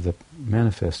out of the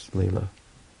manifest Lila.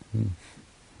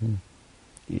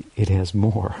 It has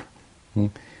more.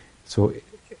 So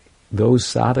those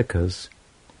sadhakas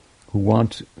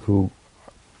who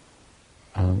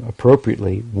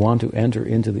appropriately want to enter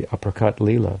into the Aprakat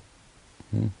Lila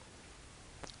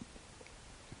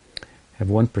have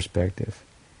one perspective.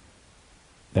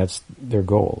 That's their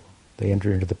goal. They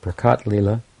enter into the Prakat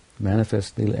Lila,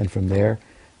 manifest Lila, and from there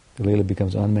The Leela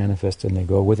becomes unmanifest and they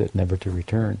go with it, never to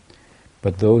return.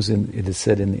 But those, it is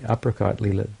said in the apricot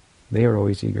Leela, they are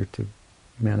always eager to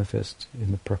manifest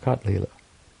in the prakat Leela.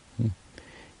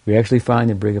 We actually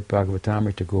find in Brihad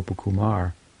Bhagavatamrita to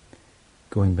Gopakumar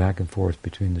going back and forth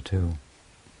between the two.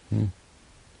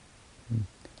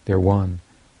 They're one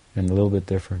and a little bit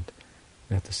different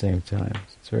at the same time.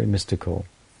 It's very mystical.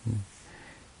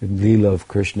 The Leela of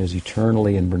Krishna is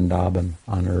eternally in Vrindavan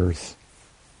on earth.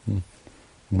 And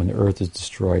when the earth is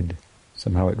destroyed,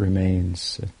 somehow it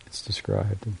remains, it's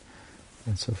described,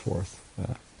 and so forth.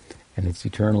 And it's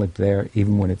eternally there,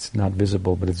 even when it's not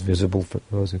visible, but it's visible for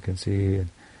those who can see. And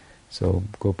so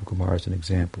Gopakumar is an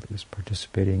example. He was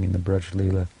participating in the Braj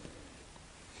Leela,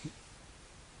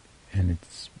 and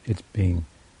it's being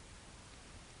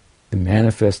the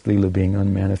manifest Leela being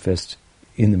unmanifest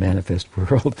in the manifest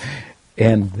world,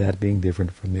 and that being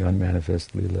different from the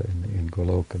unmanifest Leela in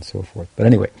Golok and so forth. But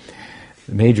anyway,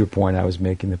 the major point I was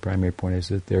making, the primary point, is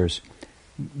that there is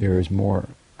more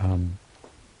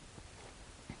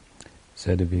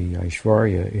said to be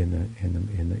Aishvarya in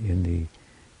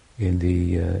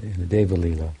the Deva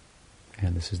Leela,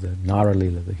 and this is the Nara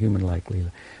Leela, the human-like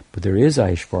Leela. But there is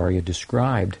Aishvarya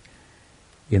described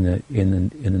in the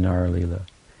Nara Leela.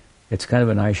 It's kind of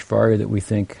an Aishvarya that we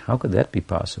think, how could that be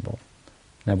possible?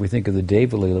 Now, if we think of the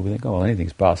Deva Leela, we think, oh, well,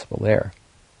 anything's possible there.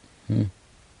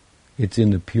 It's in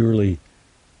the purely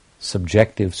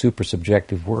subjective, super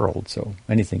subjective world, so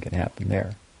anything can happen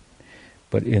there.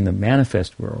 But in the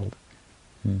manifest world,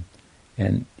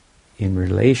 and in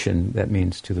relation, that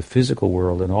means to the physical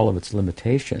world and all of its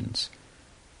limitations,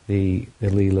 the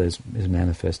Leela is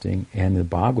manifesting, and the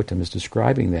Bhagavatam is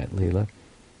describing that Leela,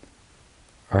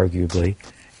 arguably,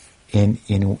 and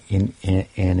in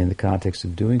the context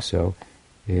of doing so,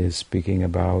 is speaking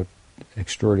about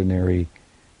extraordinary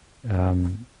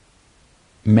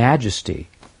majesty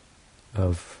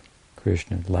of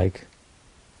Krishna, like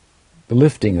the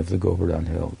lifting of the Govardhan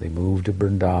Hill. They moved to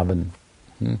Vrindavan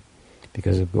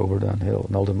because of Govardhan Hill,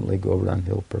 and ultimately Govardhan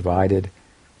Hill provided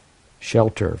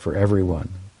shelter for everyone,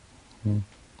 of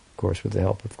course with the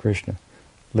help of Krishna,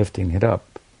 lifting it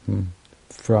up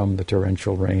from the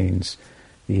torrential rains,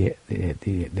 the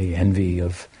envy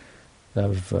of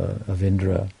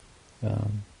Indra,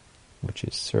 which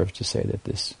serves to say that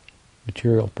this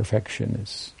material perfection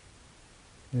is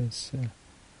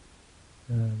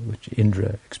which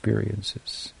Indra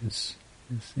experiences is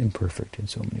imperfect in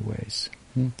so many ways.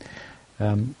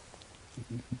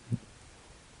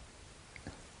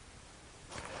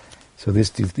 So these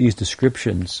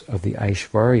descriptions of the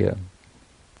Aishvarya,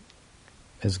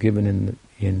 as given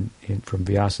in from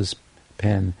Vyasa's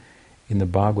pen in the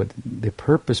Bhagavad, the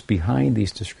purpose behind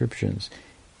these descriptions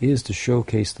is to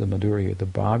showcase the Madhurya. The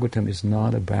Bhagavatam is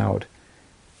not about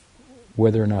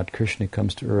whether or not Krishna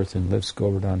comes to earth and lifts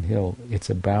Govardhan Hill. It's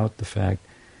about the fact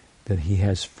that he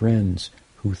has friends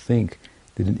who think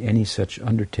that in any such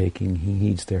undertaking he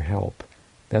needs their help.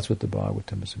 That's what the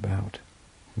Bhagavatam is about.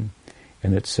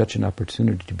 And it's such an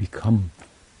opportunity to become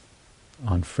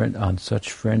on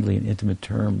such friendly and intimate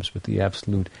terms with the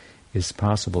Absolute is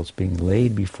possible. It's being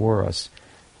laid before us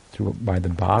by the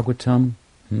Bhagavatam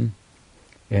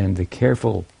and the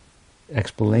careful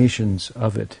explanations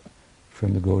of it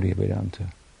from the Gaudiya Vedanta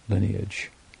lineage.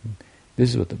 This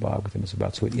is what the Bhagavatam is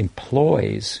about. So it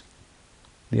employs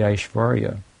the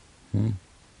Aishvarya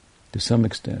to some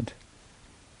extent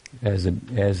as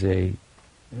a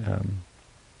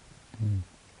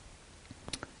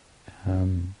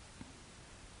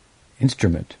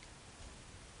instrument,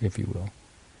 if you will,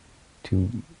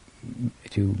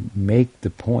 to make the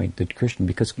point that Krishna,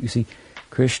 because you see,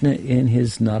 Krishna in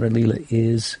his Nara Leela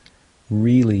is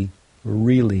really,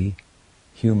 really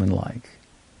human-like.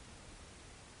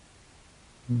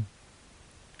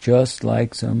 Just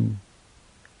like some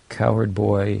cowherd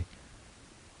boy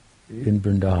in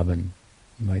Vrindavan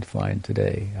you might find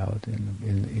today out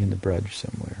in the Braj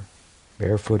somewhere,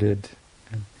 barefooted.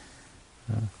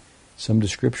 Some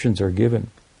descriptions are given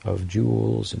of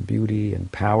jewels and beauty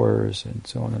and powers and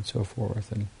so on and so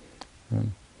forth, and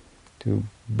to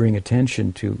bring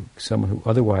attention to someone who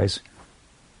otherwise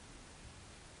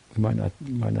we might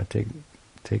not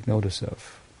take notice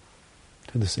of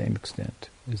to the same extent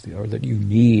or that you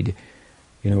need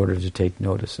in order to take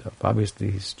notice of.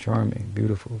 Obviously he's charming,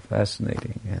 beautiful,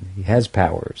 fascinating, and he has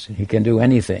powers, and he can do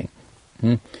anything.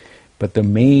 But the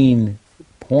main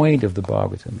point of the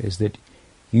Bhagavatam is that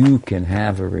you can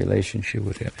have a relationship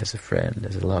with him as a friend,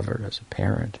 as a lover, as a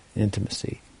parent,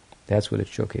 intimacy. That's what it's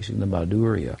showcasing. The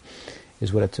Madhurya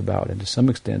is what it's about. And to some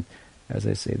extent, as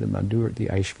I say, the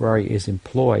Aishvarya is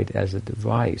employed as a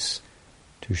device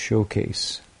to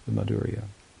showcase the Madhurya.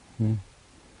 In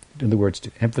other words,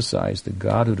 to emphasize the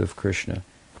godhood of Krishna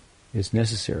is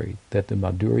necessary that the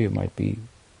Madhurya might be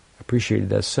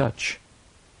appreciated as such.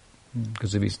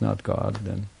 Because if he's not God,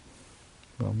 then,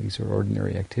 well, these are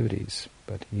ordinary activities.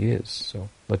 But he is, so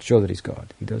let's show that he's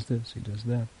God. He does this, he does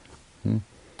that.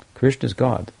 Krishna is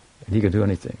God, and he can do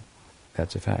anything.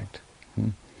 That's a fact.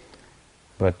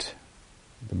 But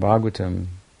the Bhagavatam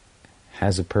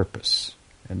has a purpose,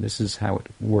 and this is how it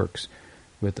works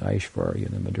with Aishvarya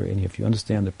and the Madhurya. And if you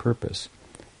understand the purpose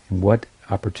and what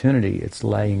opportunity it's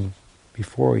laying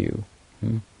before you,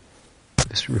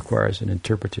 this requires an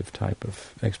interpretive type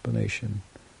of explanation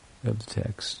of the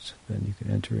text. Then you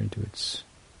can enter into its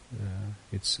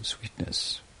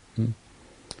sweetness.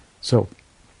 So,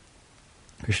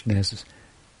 Krishna has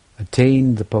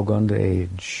attained the Poganda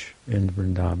age in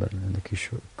Vrindavan, and the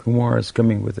Kishore Kumar is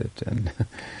coming with it,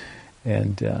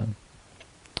 and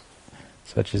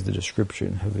such is the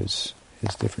description of his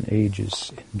different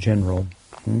ages in general.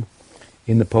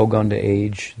 In the Poganda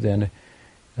age, then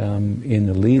in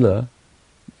the Leela,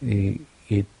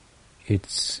 it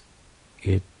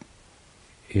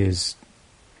is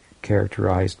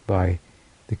characterized by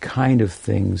the kind of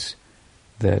things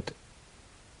that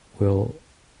will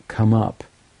come up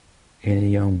in a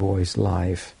young boy's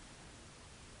life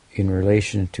in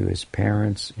relation to his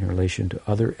parents, in relation to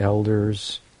other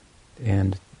elders,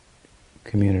 and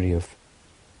community of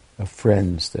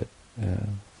friends that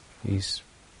he's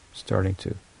starting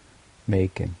to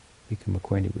make and become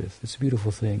acquainted with. It's a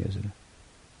beautiful thing, isn't it?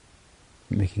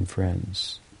 Making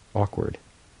friends. Awkward.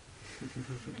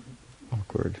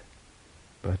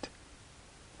 But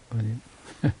when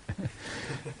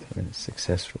it's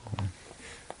successful,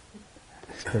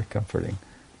 it's very comforting.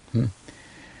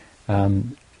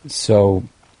 So,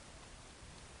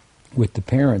 with the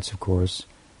parents, of course,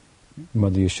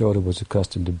 Mother Yashoda was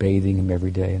accustomed to bathing him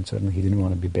every day, and suddenly he didn't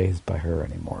want to be bathed by her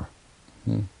anymore.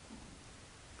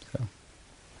 So,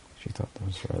 she thought that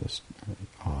was rather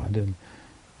odd, and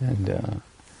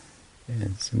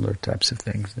similar types of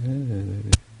things.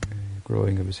 The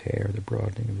growing of his hair, the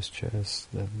broadening of his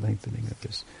chest, the lengthening of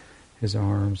his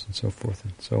arms, and so forth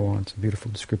and so on. Some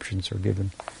beautiful descriptions are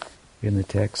given in the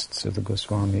texts of the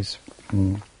Goswamis.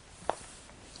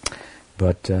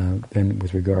 But then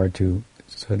with regard to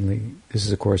suddenly, this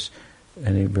is of course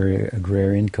a very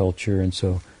agrarian culture, and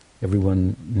so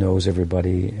everyone knows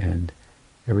everybody, and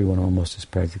everyone almost is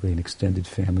practically an extended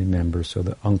family member. So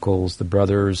the uncles, the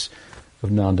brothers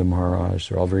of Nanda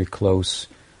Maharaj are all very close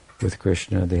with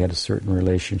Krishna. They had a certain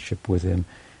relationship with him,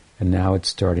 and now it's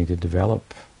starting to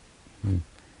develop in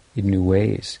new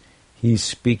ways. He's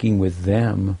speaking with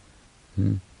them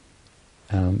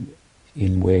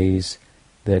in ways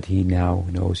that he now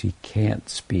knows he can't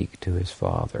speak to his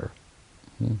father.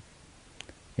 And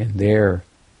they're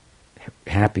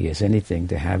happy as anything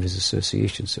to have his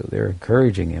association, so they're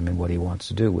encouraging him in what he wants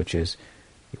to do, which is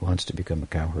he wants to become a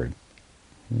cowherd.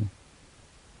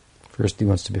 First he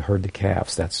wants to herd the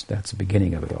calves. That's the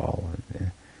beginning of it all.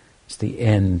 It's the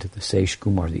end, the Seish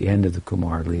Kumar, the end of the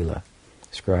Kumar Leela,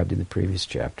 described in the previous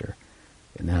chapter.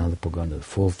 And now the Poganda, the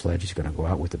full-fledged, he's going to go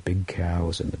out with the big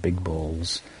cows and the big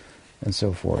bulls, and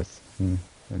so forth. And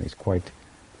he's quite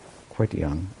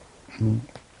young. And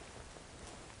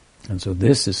so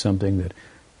this is something that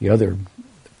the other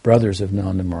brothers of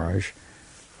Nanda Maharaj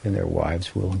and their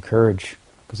wives will encourage,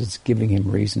 because it's giving him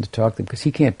reason to talk to them, because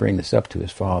he can't bring this up to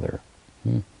his father.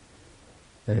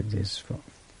 His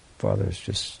father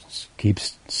just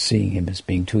keeps seeing him as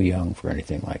being too young for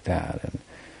anything like that,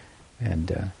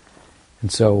 and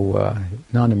so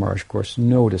Nanda Maharaj, of course,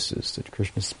 notices that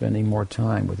Krishna's spending more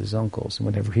time with his uncles, and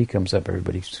whenever he comes up,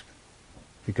 everybody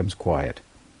becomes quiet.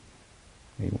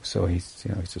 So he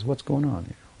says, "What's going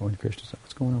on?" And Krishna says,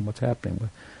 "What's going on? What's happening?"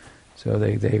 So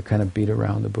they kind of beat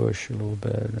around the bush a little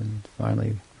bit, and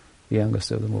finally, the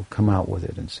youngest of them will come out with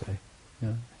it and say,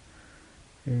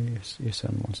 "Your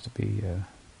son wants to be a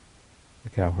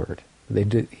cowherd."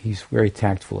 He's very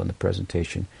tactful in the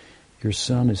presentation. Your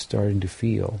son is starting to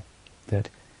feel that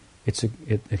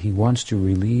that he wants to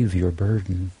relieve your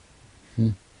burden,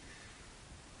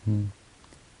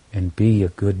 and be a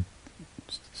good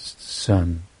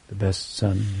son, the best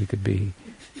son he could be,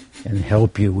 and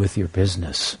help you with your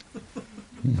business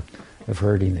of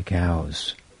herding the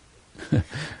cows.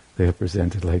 They are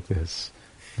presented like this.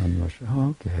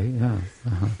 Oh, okay, yeah.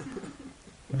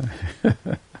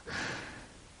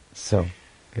 So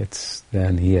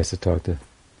then he has to talk to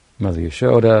Mother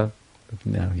Yashoda. But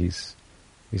now he's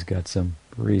got some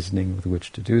reasoning with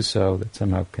which to do so that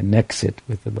somehow connects it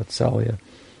with the Vatsalya.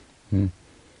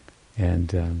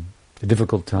 And a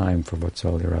difficult time for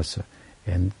Vatsalya Rasa,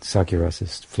 and Sakya Rasa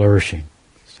is flourishing.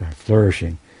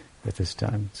 flourishing at this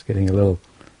time. It's getting a little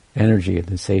energy at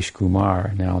the Seish Kumar,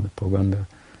 and now the Poganda,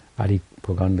 Adi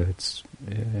Poganda,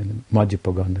 and Madhya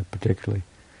Poganda particularly.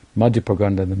 Madhya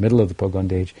Poganda, in the middle of the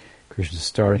Poganda age, Krishna is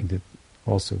starting to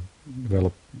also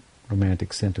develop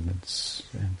romantic sentiments.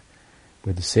 And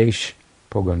with the Seish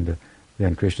Poganda,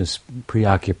 then Krishna is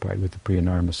preoccupied with the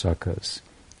Priyanarmasakas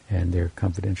and their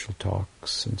confidential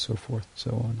talks and so forth,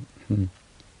 so on.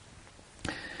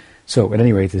 So, at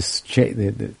any rate, this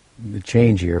the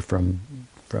change here from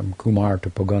Kumar to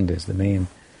Poganda is the main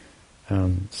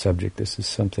subject. This is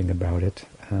something about it.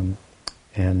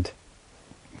 And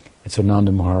so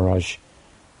Nanda Maharaj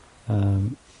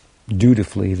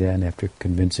dutifully then, after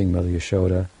convincing Mother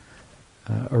Yashoda,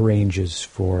 arranges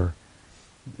for,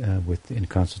 in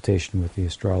consultation with the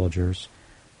astrologers,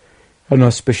 an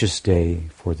auspicious day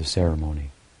for the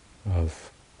ceremony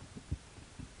of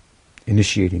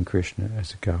initiating Krishna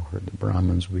as a cowherd. The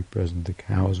Brahmins will be present, the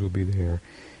cows will be there.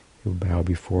 He'll bow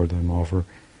before them, offer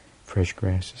fresh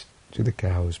grasses to the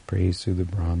cows, praise to the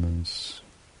Brahmins,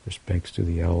 respects to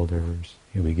the elders.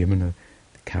 He'll be given the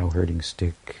cow-herding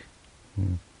stick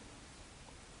and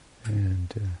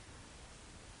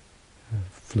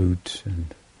flute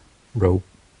and rope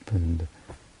and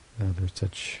other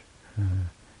such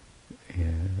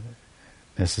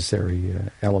necessary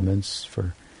elements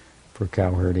for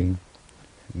cow-herding.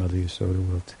 Mother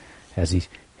Yasoda will, as he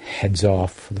heads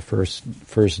off for the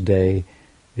first day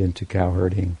into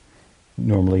cow-herding,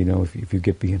 normally, if you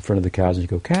get in front of the cows and you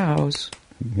go, cows,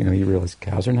 you realize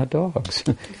cows are not dogs.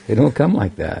 They don't come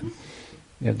like that.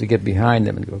 You have to get behind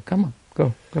them and go, come on,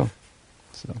 go, go.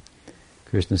 So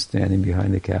Krishna's standing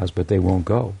behind the cows, but they won't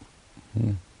go.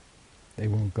 They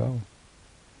won't go.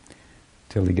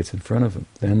 Till he gets in front of them.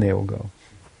 Then they will go.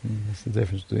 That's the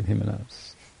difference between him and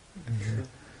us.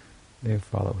 They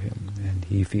follow him, and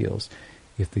he feels,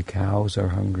 if the cows are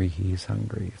hungry, he is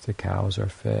hungry. If the cows are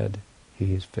fed,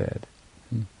 he is fed.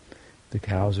 The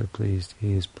cows are pleased,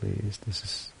 he is pleased.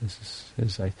 This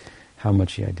is how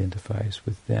much he identifies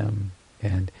with them,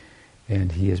 and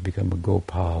he has become a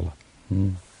Gopal.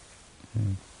 It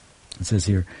says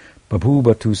here,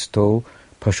 Babhubatusto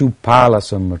Pashupala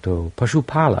Sammato.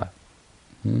 Pashupala.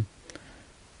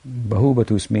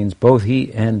 Bahubatus means both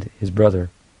he and his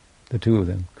brother, the two of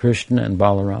them, Krishna and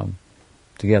Balaram,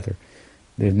 together.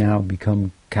 They've now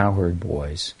become cowherd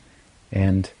boys.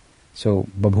 And so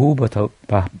Babhubatusto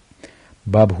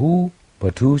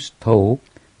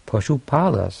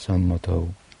Pashupala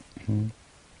Sammato.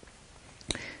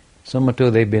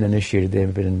 Sammato, they've been initiated,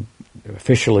 they've been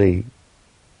officially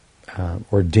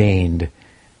ordained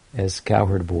as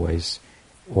cowherd boys,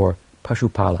 or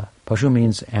Pashupala. Pashu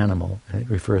means animal, and it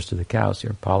refers to the cows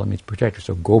here. Pala means protector.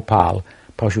 So Gopal,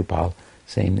 Pashupal,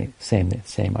 same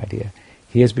idea.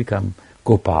 He has become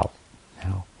Gopal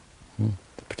now,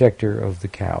 the protector of the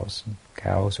cows.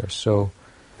 Cows are so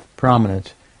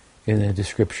prominent in the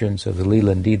descriptions of the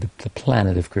Leela. Indeed, the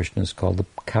planet of Krishna is called the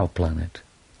cow planet,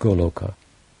 Goloka,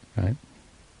 right?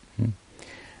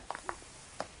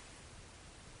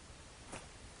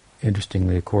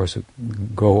 Interestingly, of course,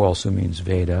 Go also means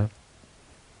Veda.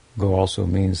 Go also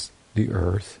means the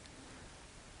earth.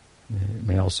 It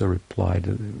may also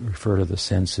refer to the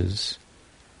senses.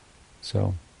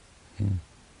 So,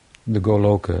 the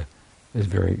Goloka is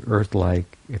very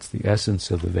earth-like. It's the essence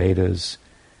of the Vedas,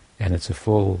 and it's a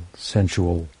full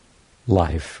sensual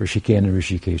life. Rishikena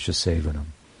Rishikesha Sevanam.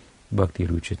 Bhakti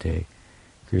Ruchate.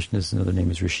 Krishna's another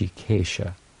name is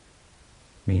Rishikesha.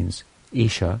 Means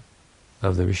Isha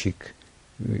of the Rishik,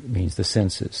 means the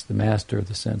senses, the master of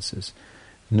the senses.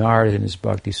 Narada in his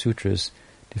Bhakti Sutras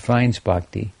defines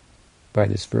Bhakti by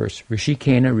this verse.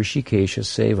 Rishikena Rishikesha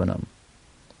Sevanam.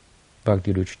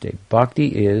 Bhakti Ruchate. Bhakti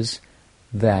is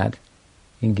that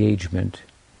engagement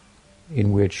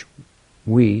in which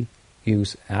we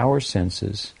use our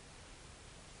senses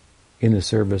in the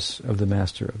service of the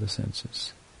master of the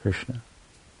senses, Krishna.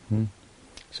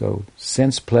 So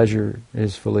sense pleasure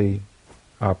is fully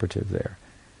operative there.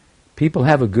 People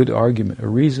have a good argument, a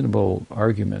reasonable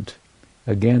argument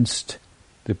against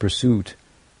the pursuit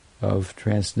of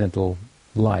transcendental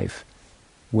life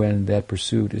when that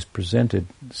pursuit is presented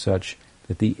such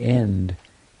that the end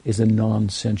is a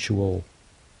non-sensual,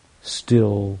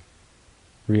 still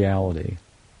reality,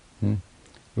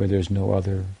 where there's no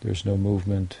other, there's no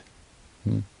movement.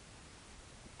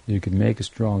 You can make a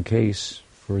strong case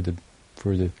for the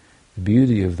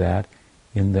beauty of that,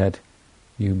 in that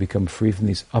you become free from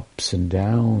these ups and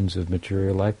downs of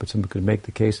material life, but someone could make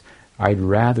the case, I'd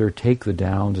rather take the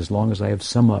downs as long as I have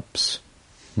some ups.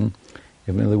 In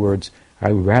other words,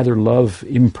 I would rather love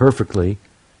imperfectly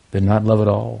than not love at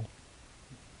all.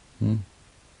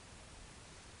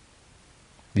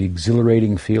 the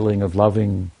exhilarating feeling of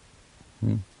loving,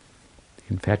 the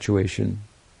infatuation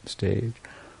stage.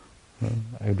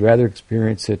 I'd rather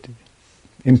experience it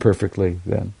imperfectly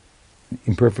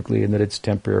in that it's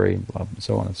temporary, and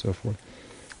so on and so forth,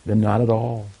 than not at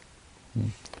all.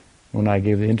 When I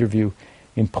gave the interview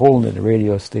in Poland at a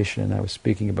radio station, and I was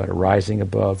speaking about a rising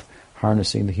above,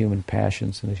 harnessing the human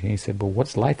passions, and he said, "Well,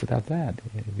 what's life without that?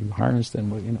 If you harness them,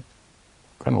 what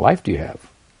kind of life do you have?"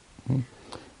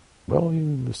 Well,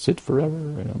 you sit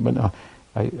forever. But no,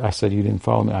 I said, you didn't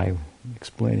follow me. I'm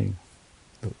explaining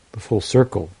the full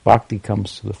circle. Bhakti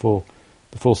comes to the full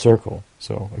circle.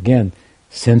 So again,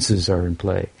 senses are in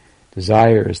play.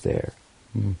 Desire is there.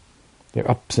 There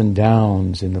are ups and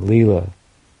downs in the Leela.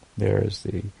 There's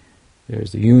the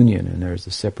union and there's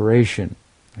the separation,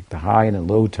 like the high and the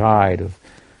low tide of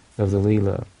the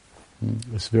Leela.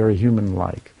 It's very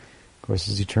human-like. Of course,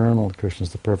 it's eternal. Krishna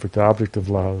is the perfect object of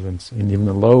love, and even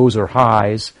the lows are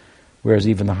highs, whereas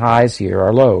even the highs here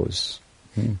are lows.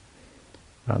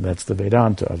 That's the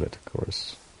Vedanta of it, of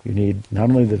course. You need not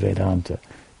only the Vedanta,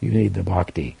 you need the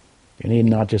Bhakti. You need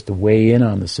not just to weigh in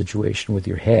on the situation with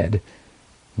your head,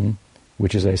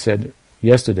 which, as I said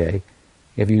yesterday,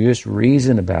 if you just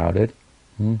reason about it,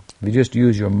 if you just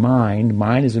use your mind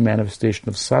is a manifestation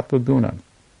of sattva guna.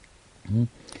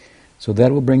 So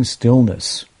that will bring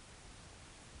stillness.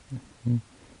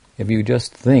 If you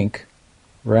just think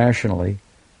rationally,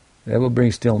 that will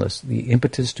bring stillness. The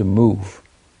impetus to move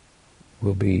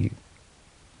will be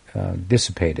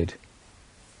dissipated.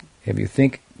 If you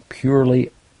think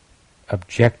purely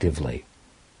objectively,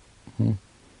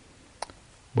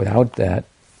 without that,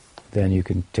 then you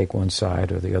can take one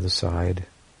side or the other side.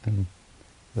 And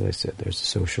as I said, there's the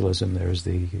socialism, there's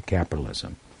the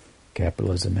capitalism.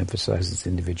 Capitalism emphasizes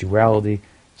individuality.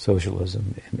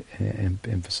 Socialism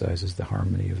emphasizes the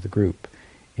harmony of the group.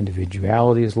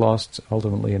 Individuality is lost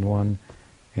ultimately in one,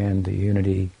 and the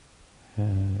unity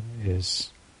is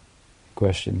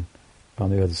questioned on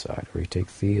the other side, where you take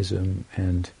theism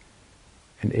and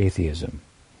atheism.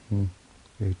 You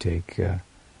take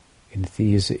in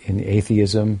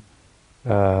atheism,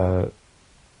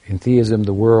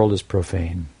 the world is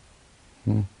profane,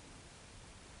 and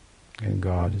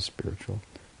God is spiritual.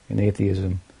 In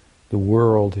atheism, the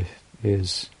world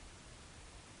is,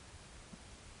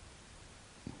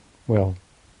 well,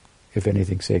 if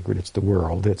anything sacred, it's the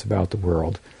world. It's about the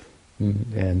world,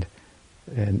 and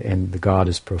the God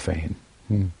is profane.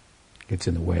 It's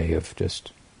in the way of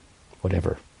just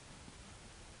whatever,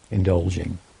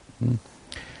 indulging.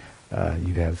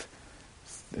 You have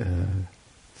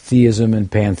theism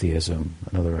and pantheism,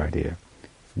 another idea.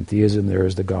 In theism, there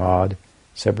is the God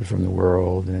separate from the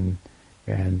world, and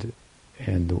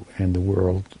the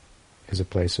world is a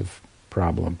place of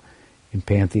problem. In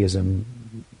pantheism,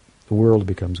 the world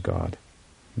becomes God.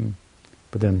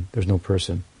 But then there's no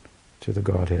person to the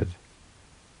Godhead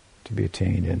to be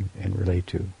attained and relate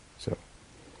to. So,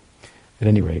 at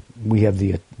any rate, we have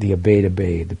the abed,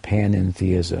 the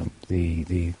panentheism,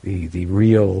 the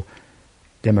real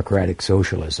democratic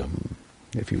socialism,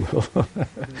 if you will.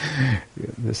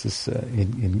 This is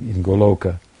in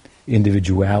Goloka.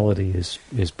 Individuality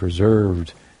is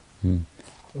preserved,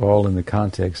 all in the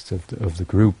context of the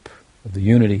group, of the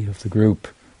unity of the group,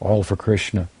 all for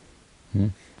Krishna.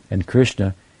 And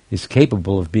Krishna is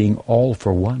capable of being all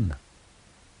for one.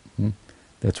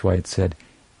 That's why it said,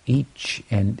 each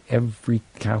and every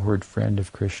cowherd friend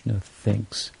of Krishna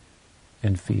thinks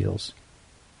and feels,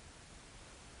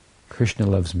 Krishna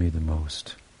loves me the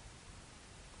most.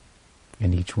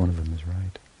 And each one of them is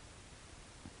right.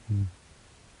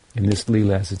 In this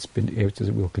Leela, as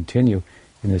it will continue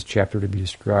in this chapter to be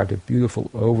described, a beautiful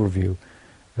overview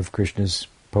of Krishna's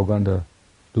Poganda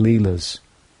Leelas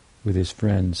with his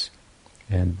friends.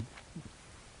 And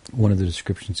one of the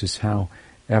descriptions is how,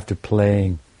 after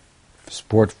playing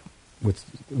sport with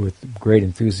great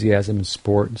enthusiasm and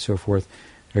sport and so forth,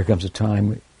 there comes a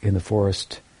time in the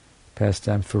forest,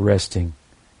 pastime for resting,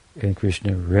 and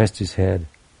Krishna rests his head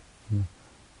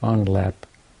on the lap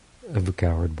of a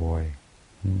cowherd boy.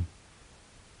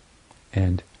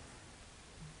 And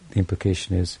the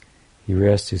implication is he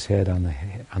rests his head on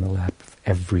the lap of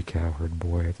every cowherd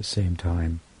boy at the same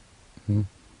time. And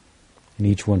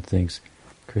each one thinks,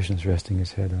 Krishna's resting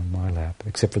his head on my lap,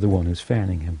 except for the one who's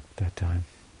fanning him at that time.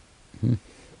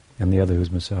 And the other who's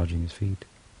massaging his feet.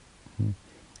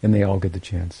 And they all get the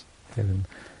chance. Have him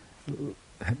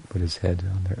put his head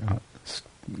on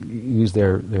use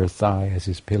their thigh as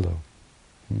his pillow.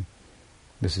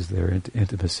 This is their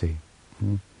intimacy.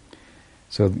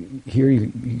 So here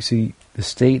you see, the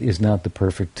state is not the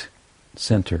perfect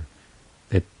center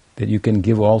that that you can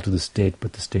give all to the state,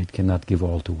 but the state cannot give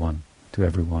all to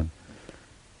everyone.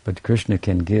 But Krishna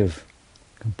can give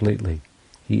completely.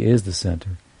 He is the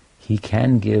center. He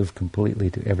can give completely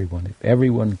to everyone. If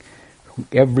everyone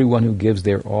who gives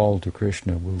their all to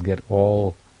Krishna will get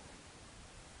all,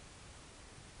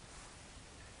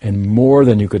 and more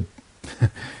than you could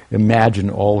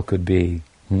imagine all could be.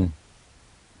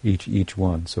 Each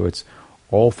one. So it's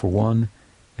all for one,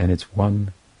 and it's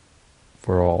one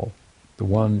for all. The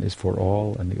one is for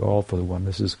all, and the all for the one.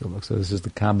 This is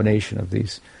the combination of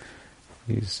these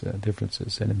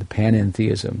differences. And in the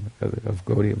panentheism of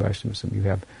Gaudiya Vaishnavism, you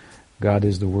have God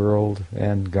is the world,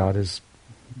 and God is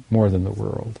more than the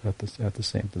world at the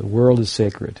same time. The world is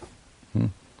sacred,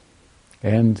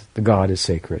 and the God is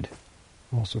sacred,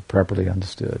 also properly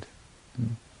understood.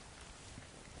 And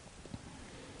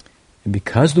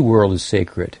because the world is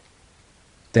sacred,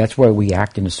 that's why we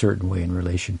act in a certain way in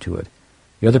relation to it.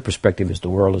 The other perspective is the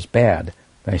world is bad.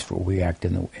 That's why we act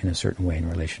in a certain way in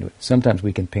relation to it. Sometimes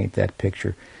we can paint that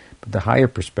picture, but the higher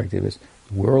perspective is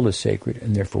the world is sacred,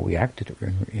 and therefore we act in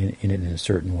it in a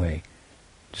certain way.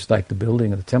 Just like the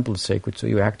building of the temple is sacred, so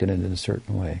you act in it in a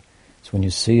certain way. So when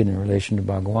you see it in relation to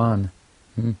Bhagavan,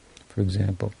 for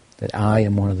example, that I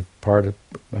am one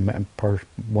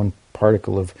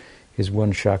particle of his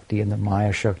one Shakti, and the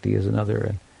Maya Shakti is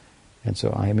another, and so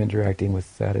I am interacting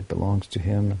with that, it belongs to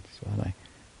him, and I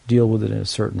deal with it in a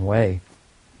certain way.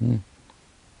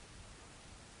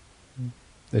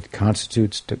 That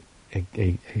constitutes a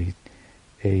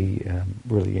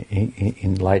really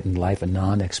enlightened life, a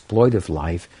non-exploitive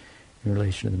life in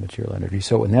relation to the material energy.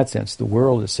 So in that sense, the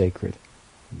world is sacred.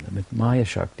 The Maya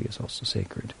Shakti is also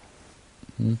sacred.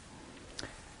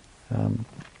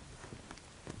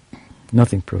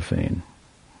 Nothing profane.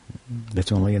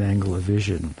 That's only an angle of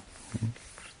vision.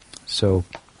 So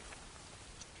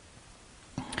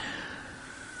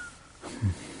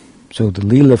the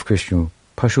Leela of Krishna,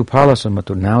 Pashupala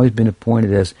Samatu, now he's been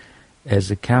appointed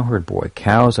as a cowherd boy.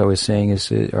 Cows, I was saying,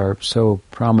 are so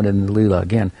prominent in the Leela.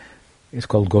 Again, it's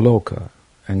called Goloka,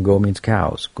 and Go means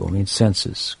cows. Go means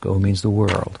senses. Go means the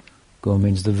world. Go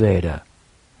means the Veda.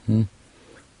 The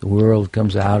world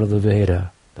comes out of the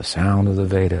Veda, the sound of the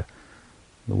Veda.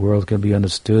 The world can be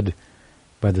understood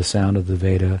by the sound of the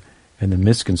Veda, and the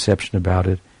misconception about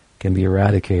it can be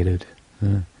eradicated.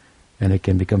 And it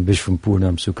can become Vishvam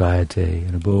Purnam Sukhayate,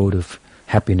 an abode of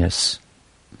happiness.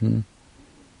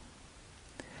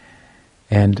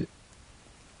 And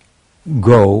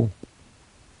Go,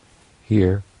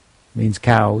 here, means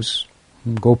cows,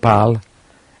 Gopal,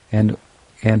 and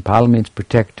Pal means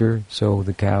protector, so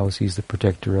the cows, he's the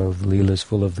protector of the Leela's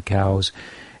full of the cows,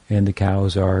 and the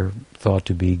cows are thought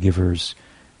to be givers.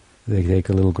 They take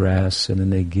a little grass and then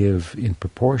they give in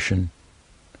proportion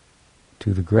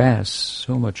to the grass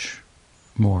so much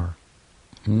more.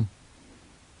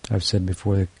 I've said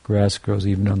before that grass grows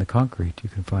even on the concrete. You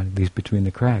can find at least between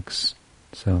the cracks.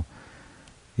 So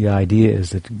the idea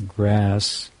is that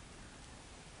grass,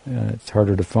 it's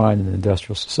harder to find in an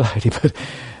industrial society,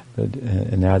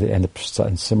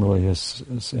 and similarly, and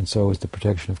so is the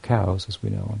protection of cows, as we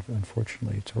know.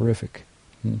 Unfortunately, it's horrific.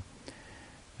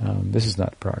 This is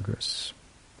not progress,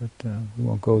 but we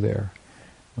won't go there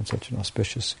on such an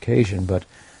auspicious occasion. But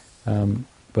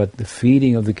the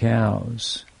feeding of the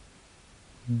cows,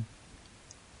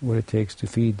 what it takes to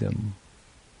feed them,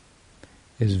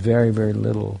 is very, very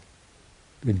little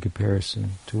in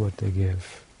comparison to what they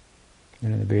give.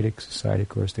 And in the Vedic society, of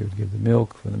course, they would give the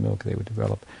milk. From the milk, they would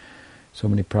develop so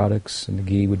many products, and the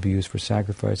ghee would be used for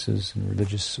sacrifices and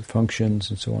religious functions,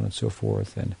 and so on and so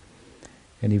forth. And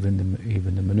even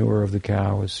the manure of the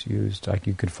cow is used, like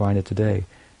you could find it today.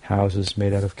 Houses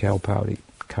made out of cow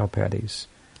patties,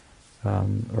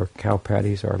 or cow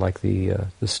patties are like the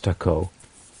stucco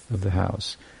of the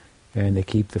house, and they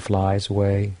keep the flies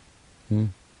away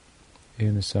in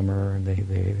the summer, and they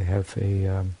have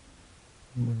a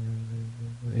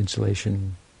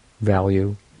insulation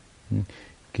value,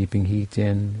 keeping heat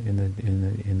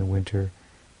in the winter,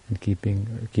 and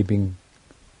keeping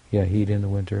heat in the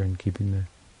winter, and keeping the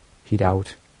heat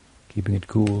out, keeping it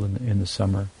cool in the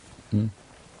summer.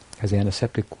 Has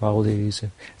antiseptic qualities.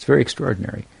 It's very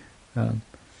extraordinary. The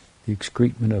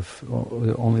excrement of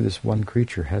only this one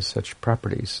creature has such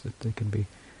properties that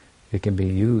it can be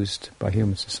used by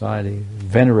human society,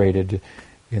 venerated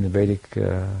in the Vedic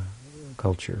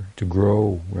culture to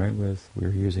grow. Right, we're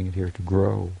using it here to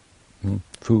grow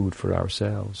food for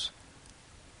ourselves.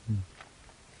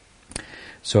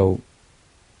 So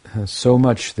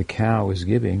much the cow is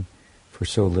giving for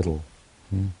so little,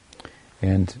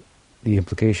 and the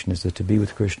implication is that to be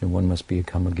with Krishna, one must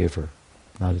become a giver,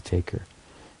 not a taker.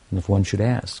 And if one should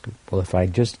ask, well, if I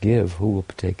just give, who will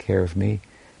take care of me?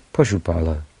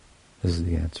 Pashupala is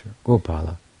the answer.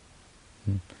 Gopala.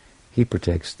 He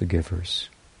protects the givers.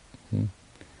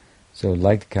 So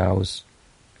like cows,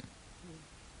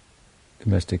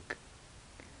 domesticated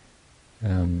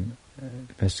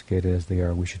as they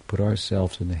are, we should put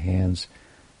ourselves in the hands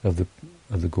of the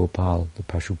Gopal, the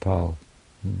Pashupal.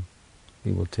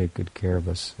 He will take good care of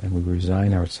us, and we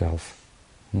resign ourselves.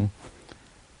 At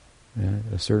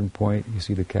a certain point, you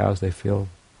see the cows, they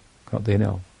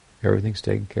know everything's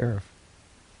taken care of.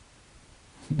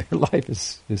 Their life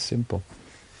is simple.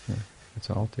 It's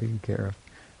all taken care of.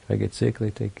 If I get sick, they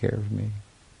take care of me.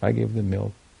 I give them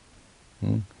milk,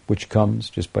 which comes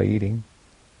just by eating,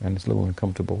 and it's a little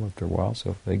uncomfortable after a while, so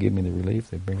if they give me the relief,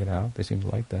 they bring it out. They seem to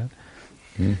like that.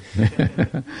 They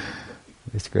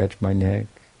scratch my neck,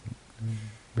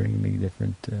 bring me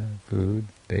different food,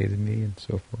 bathe me, and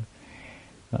so forth.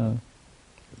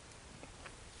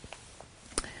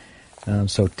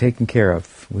 So taken care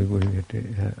of, we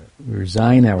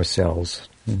resign ourselves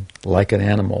like an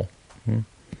animal,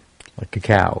 like a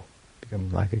cow,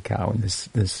 become like a cow in this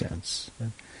sense,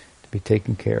 to be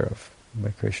taken care of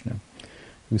by Krishna,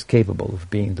 who's capable of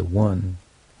being the one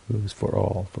who's for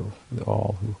all who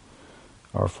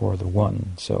are for the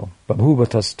one. So,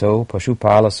 babhuvatasto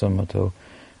pashupala samato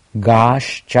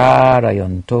gash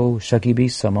charayanto shakibi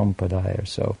samampadaya.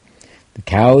 So, the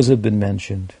cows have been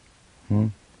mentioned.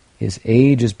 His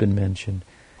age has been mentioned.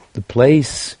 The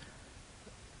place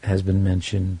has been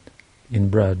mentioned in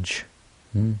Braj.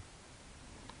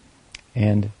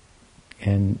 And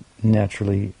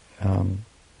naturally,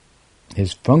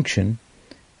 his function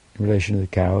in relation to the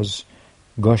cows,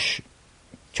 Gosh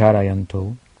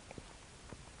Charayanto,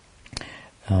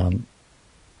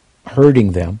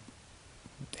 herding them,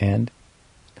 and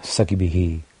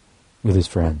Sakibihi, with his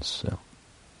friends. So,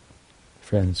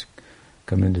 friends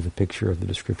come into the picture of the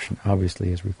description,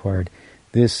 obviously as required.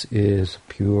 This is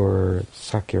pure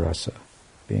Sakyarasa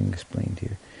being explained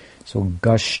here. So,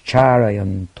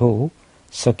 Gashcharayanto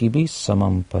Sakibi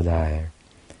Samampadaya.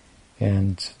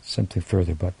 And something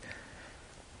further, but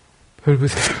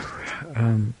with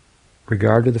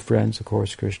regard to the friends, of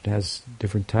course, Krishna has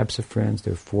different types of friends.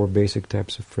 There are 4 basic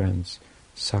types of friends.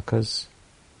 Sakhas,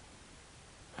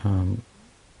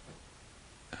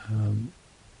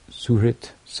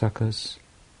 Suhrit Sakhas,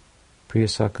 Priya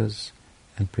Sakhas,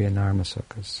 and Priyanarma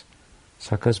Sakhas.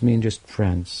 Sakhas mean just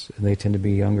friends, and they tend to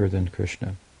be younger than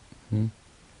Krishna.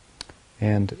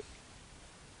 And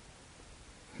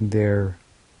their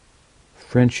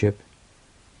friendship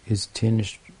is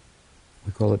tinged,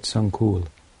 we call it sankul,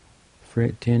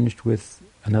 tinged with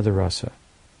another rasa,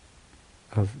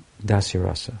 of dasya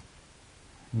rasa.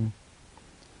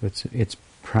 It's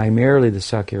primarily the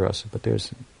sakya rasa, but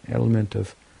there's an element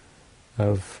of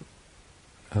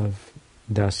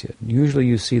dasya. Usually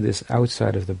you see this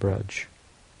outside of the Braj.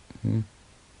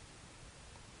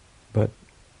 But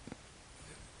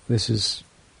this is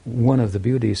one of the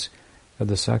beauties of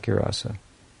the sakya rasa,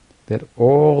 that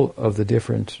all of the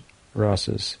different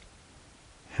rasas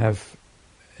have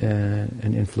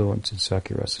an influence in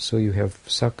sakya rasa. So you have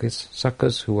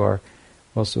sakhas who are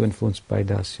also influenced by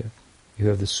dasya. You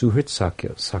have the suhrit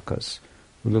sakhas,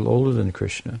 who are a little older than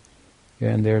Krishna,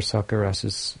 and their sakya rasa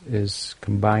is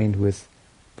combined with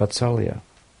vatsalya,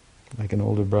 like an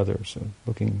older brother, so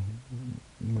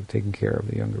taking care of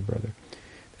the younger brother.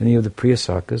 Then you have the priya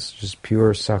sakhas, which is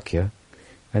pure sakya,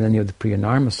 and then you have the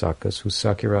priyanarma sakhas, whose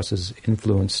sakya rasa is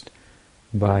influenced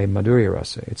by madhurya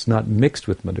rasa. It's not mixed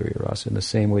with madhurya rasa in the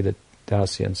same way that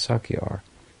dasya and sakya are.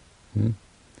 And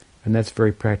that's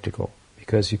very practical,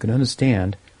 because you can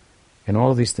understand, and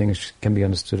all of these things can be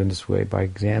understood in this way by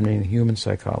examining human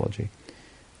psychology.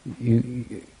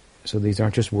 So these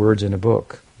aren't just words in a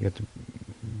book. You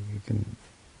can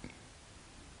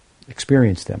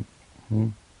experience them.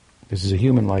 This is a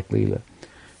human-like Leela.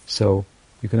 So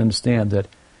you can understand that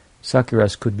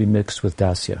Sakyaras could be mixed with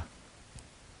Dasya.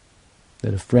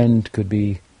 That a friend could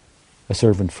be a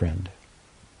servant friend.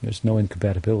 There's no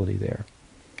incompatibility there.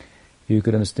 You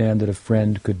could understand that a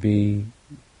friend could be,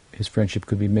 his friendship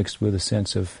could be mixed with a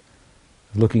sense of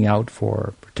looking out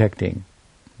for, protecting.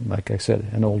 Like I said,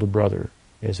 an older brother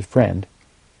is a friend.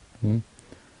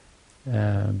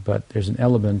 But there's an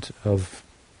element of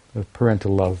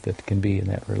parental love that can be in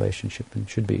that relationship, and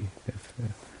should be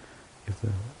if the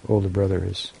older brother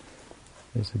is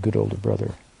a good older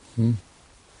brother.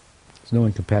 There's no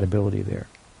incompatibility there.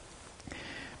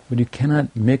 But you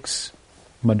cannot mix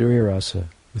Madhurya Rasa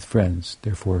with friends.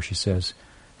 Therefore, she says,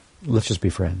 let's just be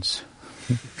friends.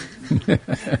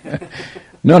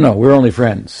 No, we're only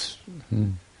friends.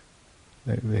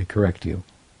 They correct you.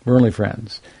 We're only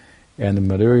friends. And the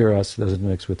Madhurya Rasa doesn't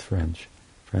mix with friends.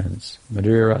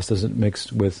 Madhurya Rasa doesn't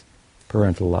mix with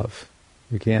parental love.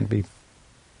 You can't be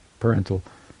parental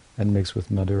and mix with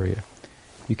Madhurya.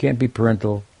 You can't be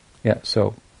parental, and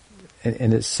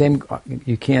the same,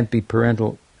 you can't be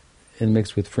parental and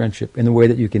mixed with friendship in the way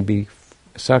that you can be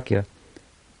Sakya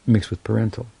mixed with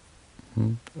parental.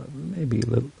 Maybe a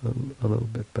little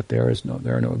bit, but there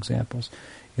are no examples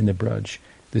in the Braj.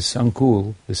 This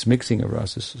Sankul, this mixing of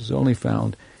rasas, is only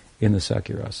found in the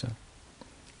Sakya Rasa.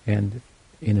 And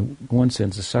in one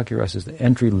sense, the Sakya Rasa is the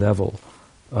entry level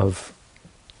of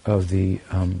the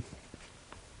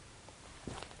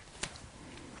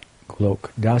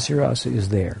Golok. Dasya Rasa is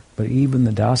there, but even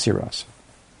the Dasya Rasa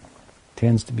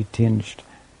tends to be tinged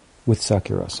with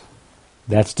Sakya Rasa.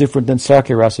 That's different than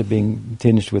Sakya Rasa being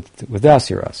tinged with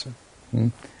Dasya Rasa.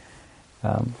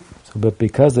 But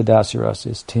because the Dasya Rasa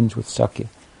is tinged with Sakya,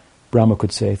 Brahma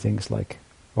could say things like,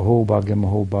 Aho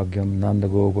bhagyam, nanda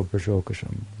gopa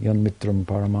prashokasham, yan mitram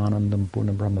paramanandam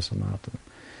purna brahma sanatanam.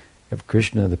 Of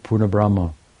Krishna, the Purna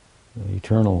Brahma, the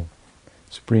eternal,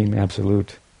 supreme,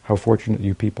 absolute, how fortunate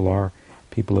you people are,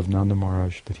 people of Nanda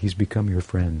Maharaj, that he's become your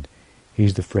friend.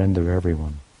 He's the friend of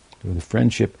everyone. So the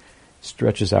friendship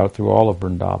stretches out through all of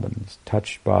Vrindavan,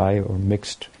 touched by or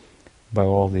mixed by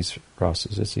all these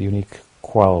rasas. It's a unique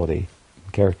quality,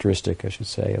 characteristic, I should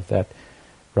say, of that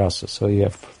rasa. So you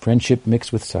have friendship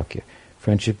mixed with Sakya,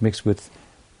 friendship mixed with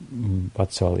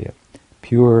Vatsalya,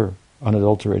 pure,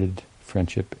 unadulterated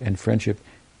friendship, and friendship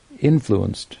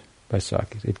influenced by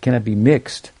Sakya. It cannot be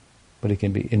mixed, but it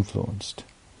can be influenced.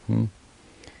 And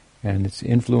it's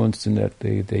influenced in that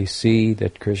they see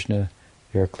that Krishna,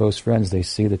 they are close friends, they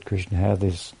see that Krishna has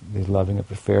these loving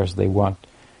affairs, they want to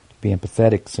be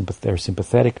empathetic, they're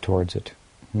sympathetic towards it.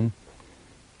 And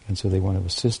so they want to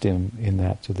assist him in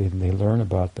that, so they learn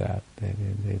about that.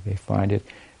 They find it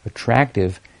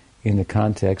attractive in the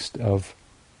context of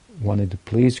wanting to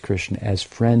please Krishna, as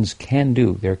friends can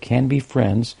do. There can be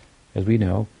friends, as we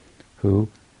know, who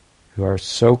are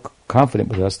so confident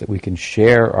with us that we can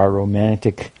share our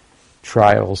romantic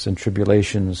trials and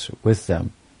tribulations with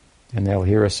them, and they'll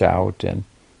hear us out and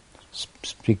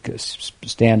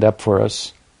stand up for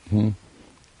us,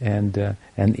 and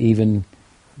even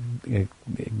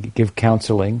give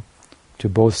counseling to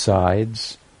both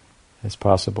sides as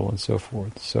possible, and so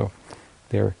forth. So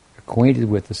they're acquainted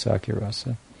with the Sakya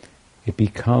Rasa. It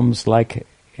becomes like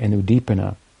an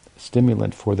udipana,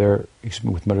 stimulant for their,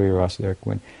 with Madhurya Rasa,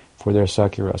 for their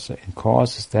Sakya Rasa, and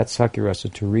causes that Sakya Rasa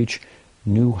to reach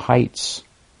new heights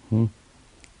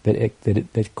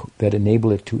that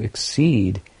enable it to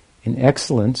exceed in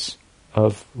excellence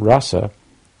of rasa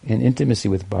and intimacy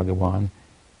with Bhagavan,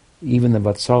 even the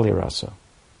Vatsalya Rasa.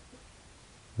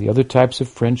 The other types of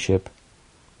friendship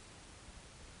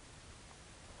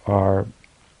are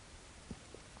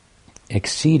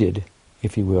exceeded,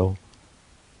 if you will,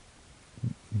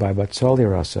 by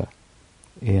Vatsalya Rasa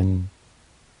in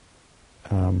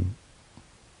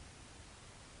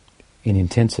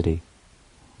intensity,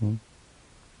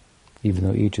 even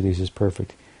though each of these is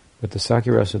perfect. But the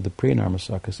Sakya Rasa of the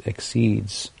Priyanarmasakas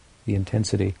exceeds the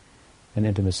intensity and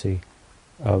intimacy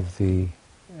of the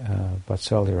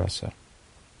Vatsalya Rasa,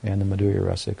 and the Madhurya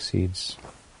Rasa exceeds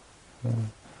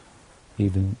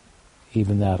even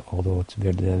that, although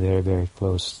they're very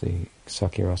close. The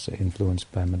Sakya Rasa,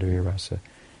 influenced by Madhurya Rasa,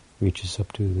 reaches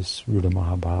up to this Ruda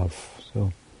Mahabhav.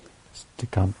 So it's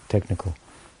a technical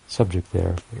subject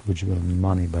there, which would be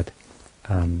money, but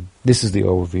this is the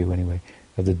overview, anyway,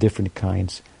 of the different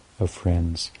kinds of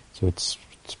friends. So it's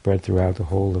spread throughout the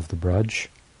whole of the Braj,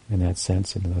 in that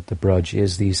sense, and that the Braj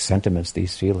is these sentiments,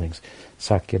 these feelings,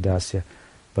 Sakya, Dasya,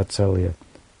 Vatsalya,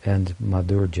 and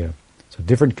Madhurya. So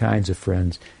different kinds of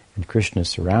friends, and Krishna is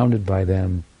surrounded by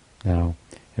them now.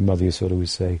 In Mother Yasoda we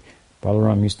say,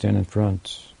 Balaram, you stand in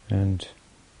front, and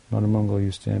Manamangal,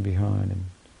 you stand behind, and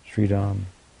Sridham,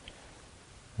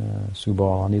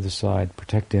 Subal on either side,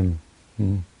 protect him.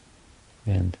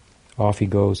 And off he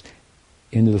goes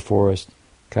into the forest,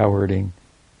 cow herding,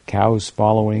 cows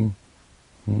following.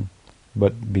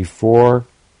 But before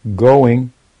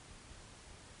going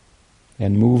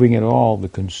and moving at all, the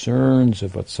concerns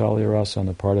of Vatsalya Rasa on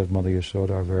the part of Mother Yasoda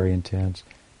are very intense.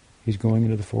 He's going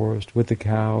into the forest with the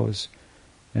cows,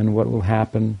 and what will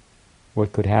happen,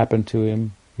 what could happen to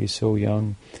him, he's so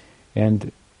young,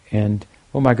 and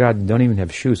oh my God, don't even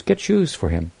have shoes. Get shoes for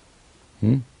him.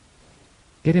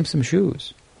 Get him some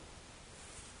shoes.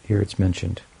 Here it's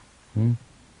mentioned.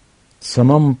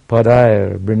 Samam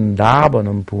padayar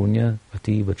vrindavanam punya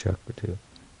ativa chakratu.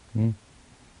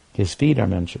 His feet are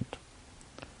mentioned.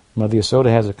 Mother Yasoda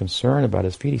has a concern about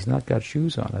his feet. He's not got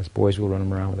shoes on. As boys will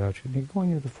run around without shoes. You're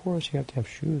going into the forest, you have to have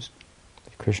shoes.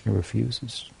 Krishna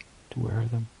refuses to wear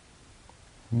them.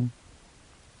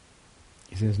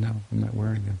 He says, no, I'm not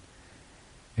wearing them.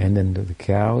 And then the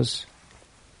cows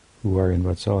who are in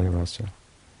Vatsalya Rasa,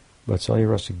 Vatsalya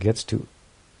Rasa gets to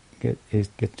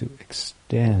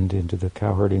extend into the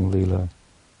cow-herding lila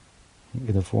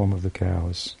in the form of the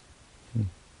cows.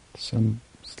 Some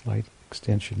slight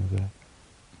extension of that.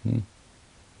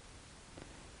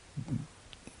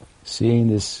 Seeing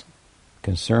this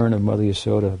concern of Mother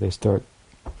Yasoda, they start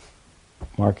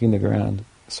marking the ground,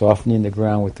 softening the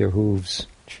ground with their hooves,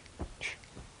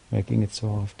 making it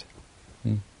soft.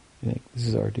 This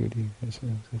is our duty.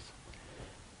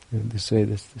 They say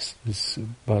this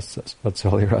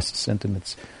Vatsalya Rasa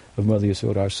sentiments of Mother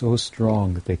Yasoda are so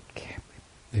strong that they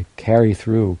carry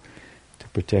through to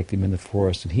protect him in the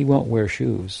forest. And he won't wear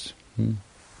shoes. He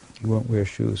won't wear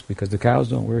shoes because the cows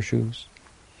don't wear shoes.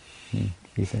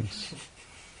 He thinks,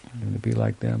 I'm going to be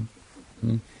like them.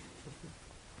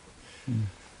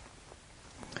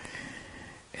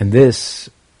 And this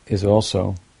is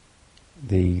also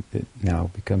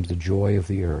now becomes the joy of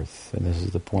the earth. And this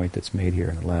is the point that's made here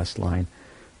in the last line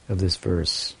of this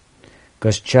verse.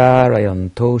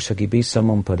 Gascharayanto shakibi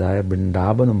samam padaya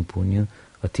brindabanam punya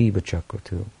ativa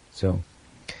chakratu. So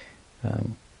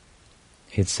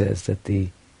it says that the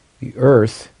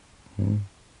earth,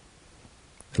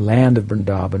 the land of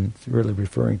Vrindavan, it's really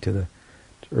referring to the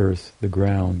earth, the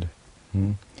ground,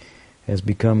 has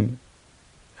become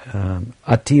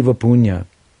ativa punya.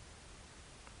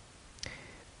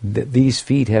 These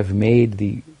feet have made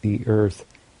the earth,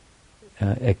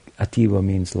 ativa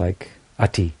means like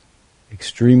ati,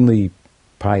 extremely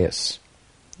pious.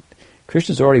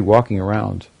 Krishna's already walking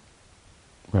around,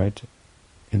 right,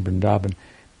 in Vrindavan,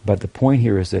 but the point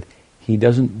here is that he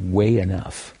doesn't weigh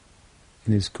enough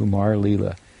in his Kumar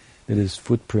Leela that his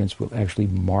footprints will actually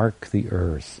mark the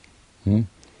earth. And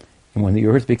when the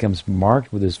earth becomes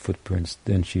marked with his footprints,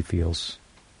 then she feels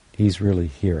he's really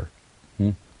here.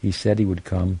 He said he would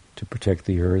come to protect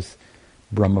the earth.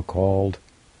 Brahma called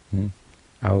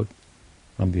out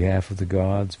on behalf of the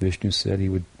gods. Vishnu said he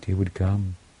would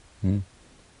come.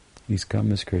 He's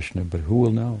come as Krishna, but who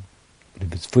will know? But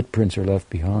if his footprints are left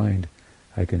behind,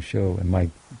 I can show,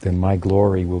 and then my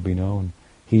glory will be known.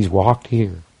 He's walked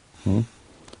here,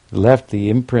 left the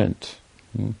imprint.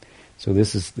 So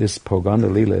this Poganda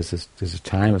Leela is a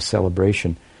time of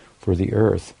celebration for the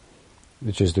earth,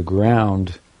 which is the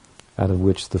ground out of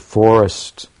which the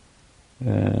forest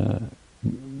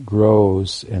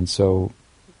grows, and so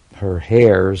her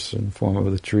hairs in the form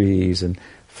of the trees and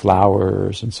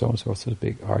flowers and so on and so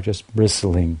forth are just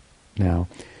bristling now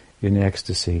in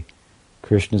ecstasy.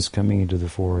 Krishna's coming into the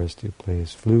forest to play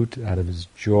his flute out of his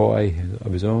joy,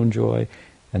 of his own joy,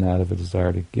 and out of a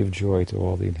desire to give joy to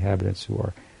all the inhabitants who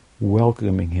are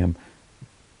welcoming him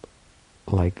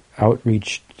like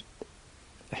outreached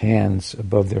hands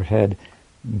above their head,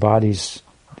 bodies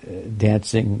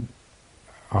dancing,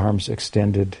 arms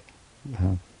extended,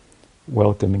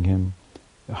 welcoming him,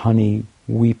 honey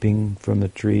weeping from the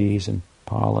trees and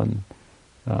pollen,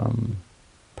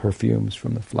 perfumes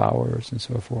from the flowers and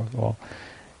so forth, all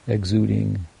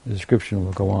exuding. The description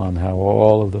will go on how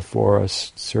all of the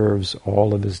forest serves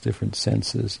all of his different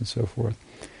senses and so forth.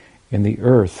 And the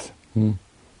earth,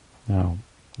 now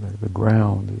the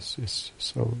ground is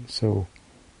so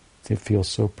it feels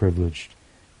so privileged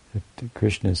that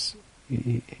Krishna's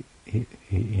he's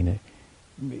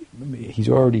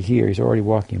already here, he's already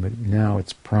walking, but now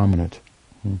it's prominent,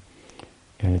 and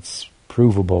it's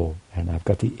provable, and I've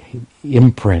got the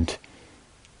imprint.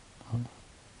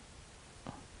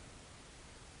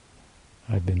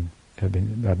 I've been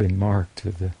marked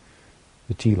with the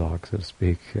tilak, so to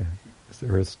speak, the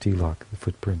earth's tilak, the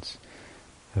footprints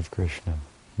of Krishna.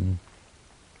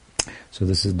 So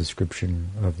this is a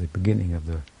description of the beginning of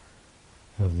the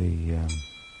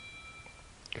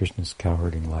Krishna's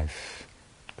cowherding life.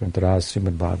 Grantaraj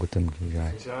Srimad Bhagavatam ki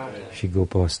jai, Shri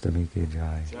Gopastami ki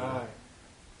jai,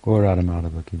 Gaur Radha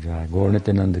Madhava ki jai, Gaur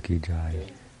Nityananda ki jai,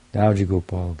 Dauji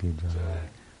Gopal ki jai,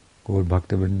 Gaur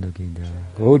Bhakta Vrinda ki jai,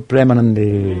 Gaur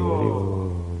Premanande.